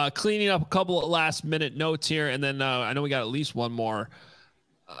right, cleaning up a couple of last minute notes here, and then I know we got at least one more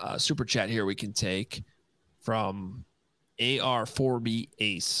super chat here we can take from AR4B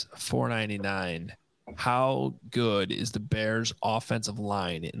Ace 499. How good is the Bears offensive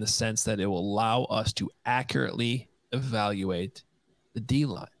line in the sense that it will allow us to accurately evaluate the D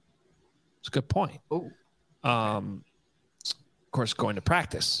line? It's a good point. Of course, going to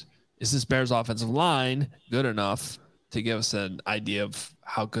practice. Is this Bears offensive line good enough to give us an idea of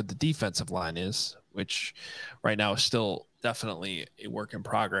how good the defensive line is, which right now is still definitely a work in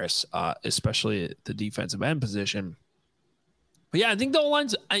progress, especially at the defensive end position. But yeah, I think the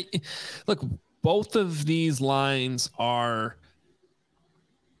lines, look, both of these lines are,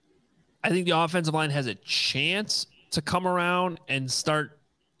 I think the offensive line has a chance to come around and start,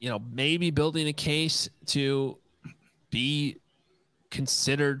 maybe building a case to be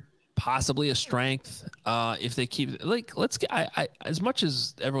considered possibly a strength if they keep let's get as much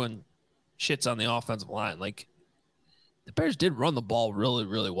as everyone shits on the offensive line, like the Bears did run the ball really,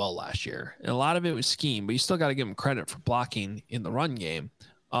 really well last year. And a lot of it was scheme, but you still got to give them credit for blocking in the run game.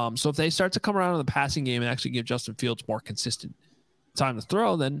 So if they start to come around in the passing game and actually give Justin Fields more consistent time to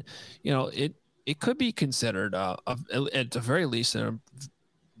throw, then, it could be considered at the very least a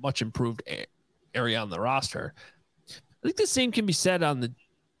much improved area on the roster. I think the same can be said on the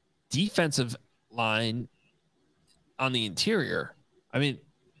defensive line on the interior. I mean,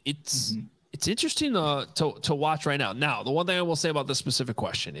 it's interesting to watch right now. Now, the one thing I will say about this specific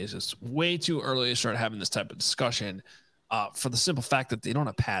question is it's way too early to start having this type of discussion for the simple fact that they don't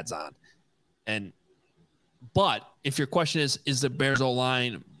have pads on. But if your question is the Bears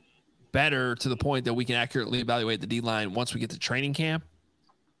O-line better to the point that we can accurately evaluate the D-line once we get to training camp?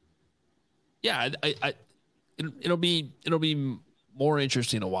 Yeah, it'll be more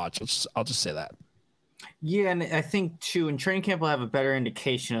interesting to watch. I'll just say that. Yeah, and I think too, in training camp we'll have a better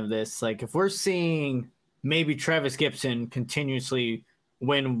indication of this. Like if we're seeing maybe Travis Gibson continuously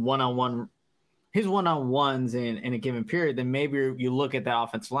win his one-on-ones in a given period, then maybe you look at that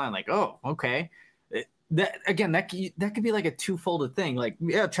offensive line like, oh, okay. That could be like a two-folded thing. Like,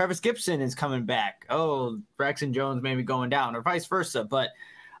 yeah, Travis Gibson is coming back. Oh, Braxton Jones may be going down, or vice versa. But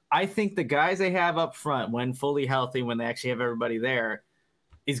I think the guys they have up front, when fully healthy, when they actually have everybody there,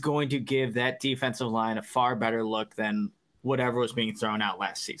 is going to give that defensive line a far better look than whatever was being thrown out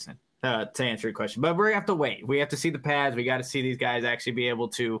last season, to answer your question. But we're going to have to wait. We have to see the pads. We got to see these guys actually be able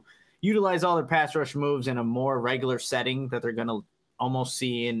to utilize all their pass rush moves in a more regular setting that they're going to almost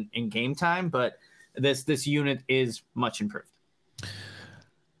see in game time. But this unit is much improved.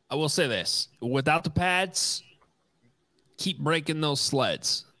 I will say this. Without the pads, keep breaking those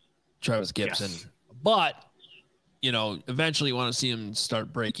sleds, Travis Gibson. Yes. But, eventually you want to see him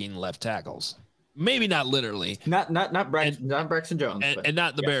start breaking left tackles. Maybe not literally. Not Braxton Jones. And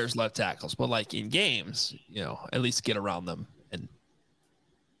not the Bears left tackles, but like in games, at least get around them and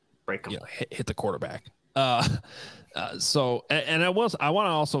break them. Hit the quarterback. So I want to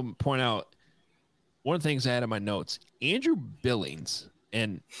also point out one of the things I had in my notes, Andrew Billings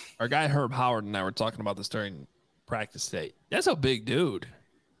and our guy Herb Howard and I were talking about this during practice today. That's a big dude.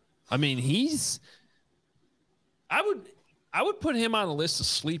 I mean, I would put him on a list of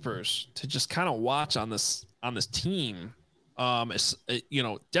sleepers to just kind of watch on this team.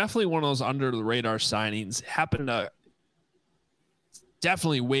 Definitely one of those under the radar signings. Happened to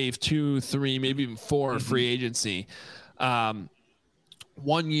definitely wave 2, 3, maybe even 4 free agency.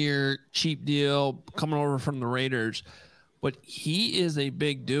 1 year cheap deal coming over from the Raiders, but he is a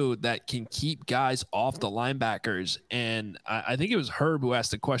big dude that can keep guys off the linebackers. And I think it was Herb who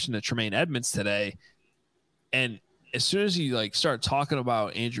asked the question to Tremaine Edmonds today. And as soon as he started talking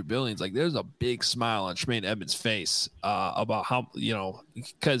about Andrew Billings, there's a big smile on Tremaine Edmonds' face about how,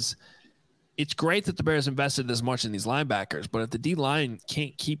 because it's great that the Bears invested as much in these linebackers, but if the D line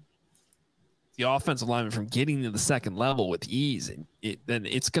can't keep the offensive lineman from getting to the second level with ease, then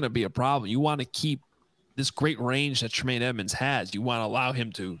it's going to be a problem. You want to keep this great range that Tremaine Edmonds has. You want to allow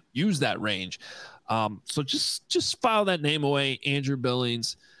him to use that range. So just file that name away, Andrew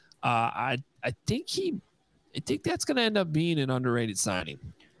Billings. I think that's going to end up being an underrated signing.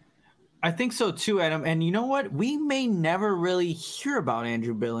 I think so too, Adam. And you know what? We may never really hear about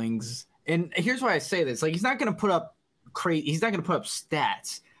Andrew Billings. And here's why I say this: he's not going to put up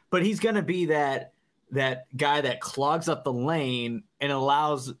stats. But he's going to be that guy that clogs up the lane and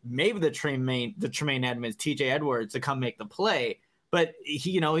allows maybe the Tremaine Edmonds, TJ Edwards to come make the play. But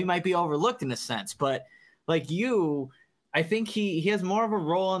he might be overlooked in a sense. But I think he has more of a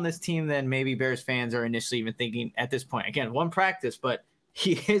role on this team than maybe Bears fans are initially even thinking at this point. Again, one practice, but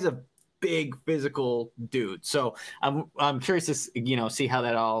he is a big physical dude. So I'm curious to see how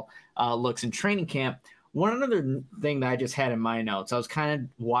that all looks in training camp. One other thing that I just had in my notes, I was kind of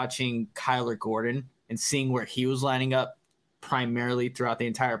watching Kyler Gordon and seeing where he was lining up primarily throughout the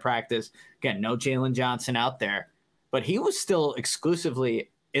entire practice. Again, no Jalen Johnson out there, but he was still exclusively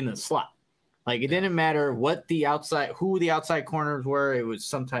in the slot. It didn't matter who the outside corners were. It was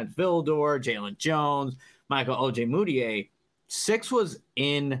sometimes Vildor, Jalen Jones, Michael Ojemudia. 6 was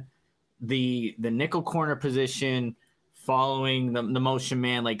in the nickel corner position, following the motion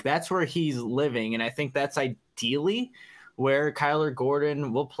man. That's where he's living. And I think that's ideally where Kyler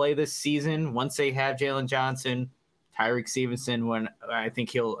Gordon will play this season once they have Jalen Johnson, Tyreek Stevenson, when I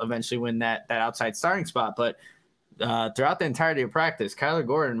think he'll eventually win that outside starting spot. But throughout the entirety of practice, Kyler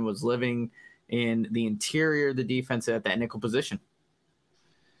Gordon was living in the interior of the defense at that nickel position.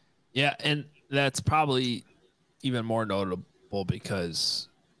 Yeah, and that's probably even more notable because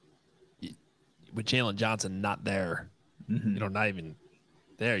with Jalen Johnson not there, not even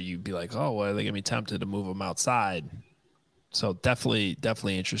there, you'd be like, oh, well, are they going to be tempted to move him outside? So definitely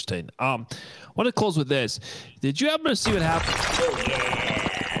interesting. I want to close with this. Did you happen to see what happened? Oh, yeah.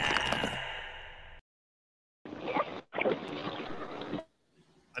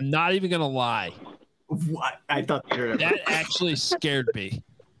 I'm not even gonna lie. What? I thought that actually scared me.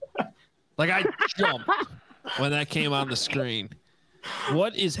 Like I jumped when that came on the screen.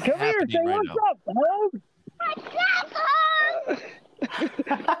 What is happening right now?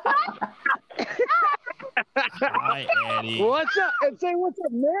 Hi, Eddie. What's up? And say what's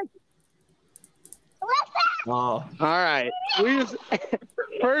up, Nick. Oh, all right.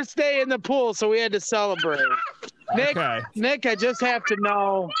 First day in the pool, so we had to celebrate. Nick, I just have to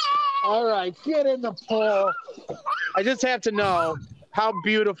know. All right, get in the pool. I just have to know, how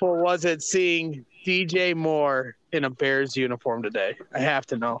beautiful was it seeing DJ Moore in a Bears uniform today? I have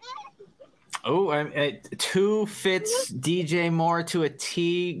to know. Oh, two fits DJ Moore to a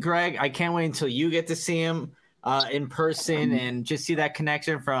T, Greg. I can't wait until you get to see him in person and just see that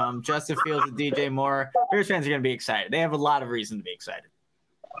connection from Justin Fields to DJ Moore. Bears fans are going to be excited. They have a lot of reason to be excited.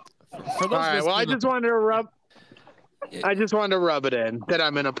 All right. Well, I just wanted to rub it in that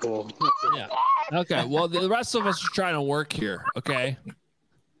I'm in a pool. Yeah. Okay. Well, the rest of us are trying to work here. Okay.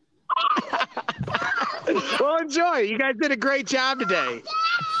 Well, enjoy. You guys did a great job today.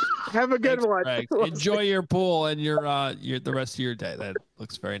 Have a good one. Enjoy your pool and your the rest of your day. That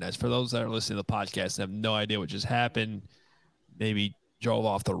looks very nice. For those that are listening to the podcast and have no idea what just happened, maybe drove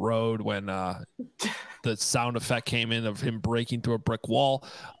off the road when the sound effect came in of him breaking through a brick wall.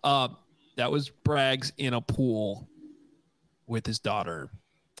 That was Braggs in a pool with his daughter,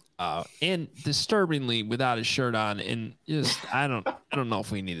 and disturbingly without his shirt on. And just I don't know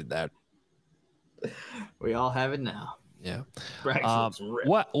if we needed that. We all have it now. Yeah.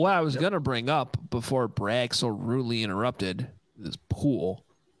 What I was gonna bring up before Bragg so rudely interrupted this pool.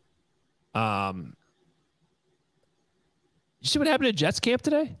 You see what happened at Jets camp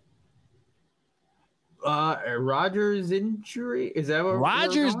today? Rodgers injury? Is that what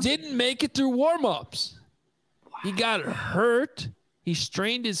Rodgers didn't make it through warmups? Wow. He got hurt. He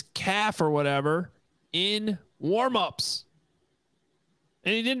strained his calf or whatever in warmups.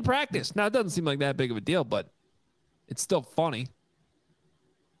 And he didn't practice. Now it doesn't seem like that big of a deal, but it's still funny.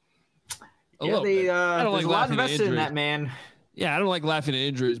 I don't like a lot invested in that man. Yeah, I don't like laughing at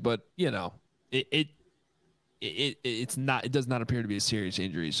injuries, but it does not appear to be a serious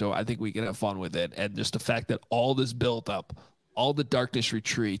injury. So I think we can have fun with it. And just the fact that all this built up, all the darkness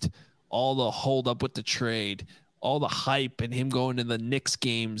retreat, all the hold up with the trade, all the hype and him going to the Knicks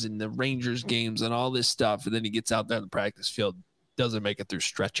games and the Rangers games and all this stuff. And then he gets out there in the practice field, doesn't make it through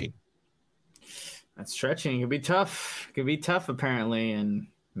stretching. That stretching could be tough. Could be tough, apparently. And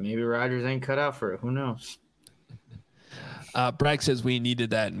maybe Rodgers ain't cut out for it. Who knows? Bragg says we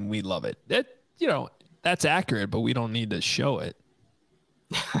needed that and we love it. That's accurate, but we don't need to show it.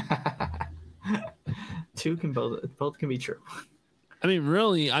 Both can be true. I mean,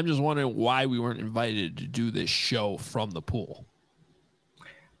 really, I'm just wondering why we weren't invited to do this show from the pool.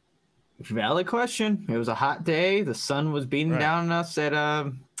 Valid question. It was a hot day. The sun was beating down on us at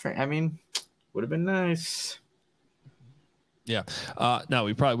would have been nice. Yeah. No,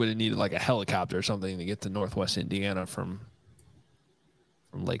 we probably would have needed like a helicopter or something to get to Northwest Indiana from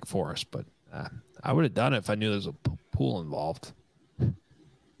Lake Forest, but I would have done it if I knew there was a pool involved.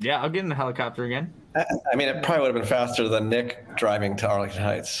 Yeah, I'll get in the helicopter again. I mean, it probably would have been faster than Nick driving to Arlington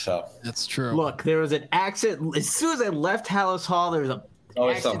Heights. So that's true. Look, there was an accident as soon as I left Hallis Hall. There was a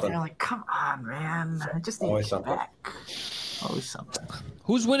always accident. something. I'm like, come on, man! I just need always to get something. back. Always something.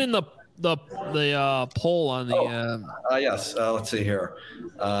 Who's winning the poll on the? Yes. Let's see here.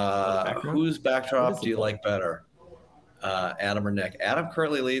 Whose backdrop do you like better, Adam or Nick? Adam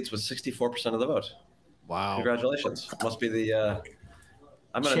currently leads with 64% of the vote. Wow! Congratulations. Must be the.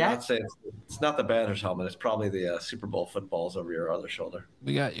 I'm gonna not say it's not the Badgers helmet. It's probably the Super Bowl footballs over your other shoulder.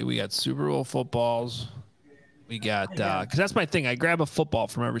 We got Super Bowl footballs. We got because that's my thing. I grab a football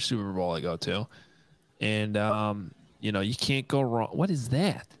from every Super Bowl I go to, and you can't go wrong. What is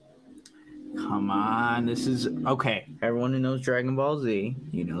that? Come on, this is okay. Everyone who knows Dragon Ball Z,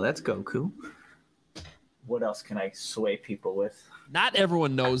 that's Goku. What else can I sway people with? Not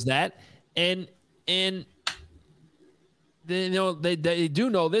everyone knows that, and they do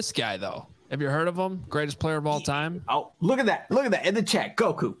know this guy though. Have you heard of him? Greatest player of all time. Oh, look at that! Look at that in the chat.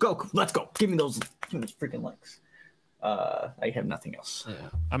 Goku, let's go. Give me those freaking likes. I have nothing else. Yeah.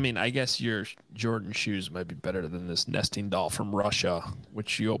 I mean, I guess your Jordan shoes might be better than this nesting doll from Russia,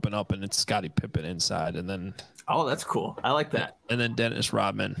 which you open up and it's Scottie Pippen inside, and then that's cool. I like that. And then Dennis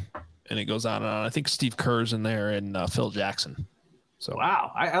Rodman, and it goes on and on. I think Steve Kerr's in there and Phil Jackson. So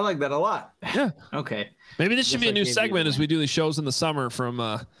wow, I like that a lot. Yeah. Okay. Maybe this should be a new segment as we do these shows in the summer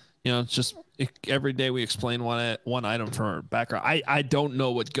from just every day we explain one item from our background. I don't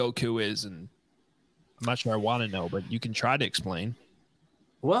know what Goku is, and I'm not sure I want to know, but you can try to explain.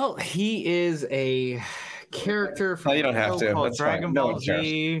 Well, he is a character from you don't have to. That's Dragon Ball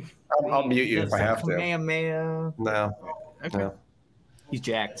Z. I'll mute you if I have to. Kamehameha. No. Okay. No. He's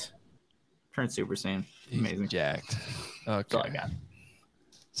jacked. Turned Super Saiyan. Amazing. He's jacked. Okay. That's all I got.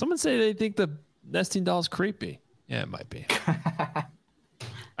 Someone say they think the nesting doll is creepy. Yeah, it might be. All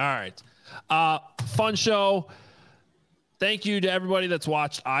right. Fun show. Thank you to everybody that's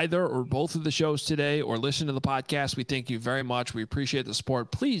watched either or both of the shows today or listened to the podcast. We thank you very much. We appreciate the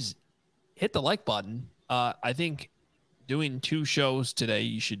support. Please hit the like button. I think doing 2 shows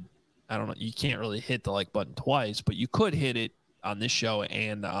today, I don't know, you can't really hit the like button twice, but you could hit it on this show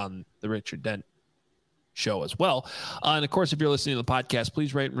and on the Richard Dent show as well. And of course, if you're listening to the podcast,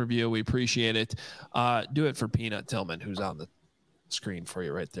 please rate and review. We appreciate it. Do it for Peanut Tillman, who's on the screen for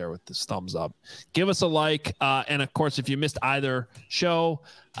you right there with this thumbs up. Give us a like. And of course, if you missed either show,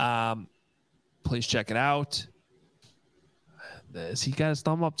 please check it out. Has he got his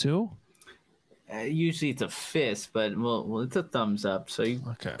thumb up too? Usually it's a fist, but well, it's a thumbs up. So you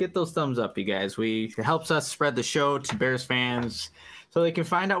get those thumbs up, you guys. It helps us spread the show to Bears fans so they can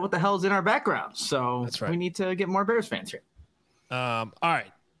find out what the hell's in our background. So that's right. We need to get more Bears fans here. All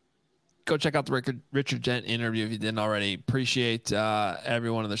right. Go check out the Richard Dent interview if you didn't already. Appreciate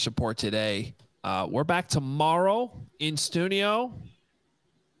everyone and their support today. We're back tomorrow in studio.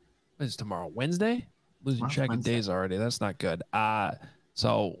 What is tomorrow? Wednesday? Losing track of days already. That's not good.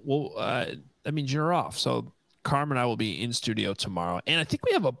 So that means you're off. So Carmen and I will be in studio tomorrow. And I think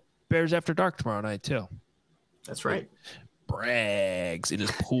we have a Bears After Dark tomorrow night too. That's right. Braggs in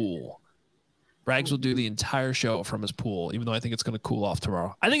his pool. Braggs will do the entire show from his pool, even though I think it's going to cool off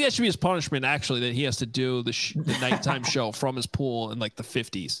tomorrow. I think that should be his punishment, actually, that he has to do the nighttime show from his pool in like the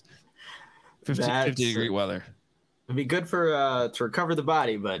 50s. 50-degree weather. It'd be good for to recover the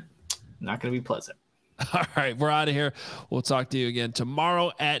body, but not going to be pleasant. All right, we're out of here. We'll talk to you again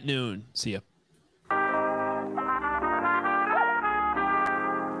tomorrow at noon. See ya.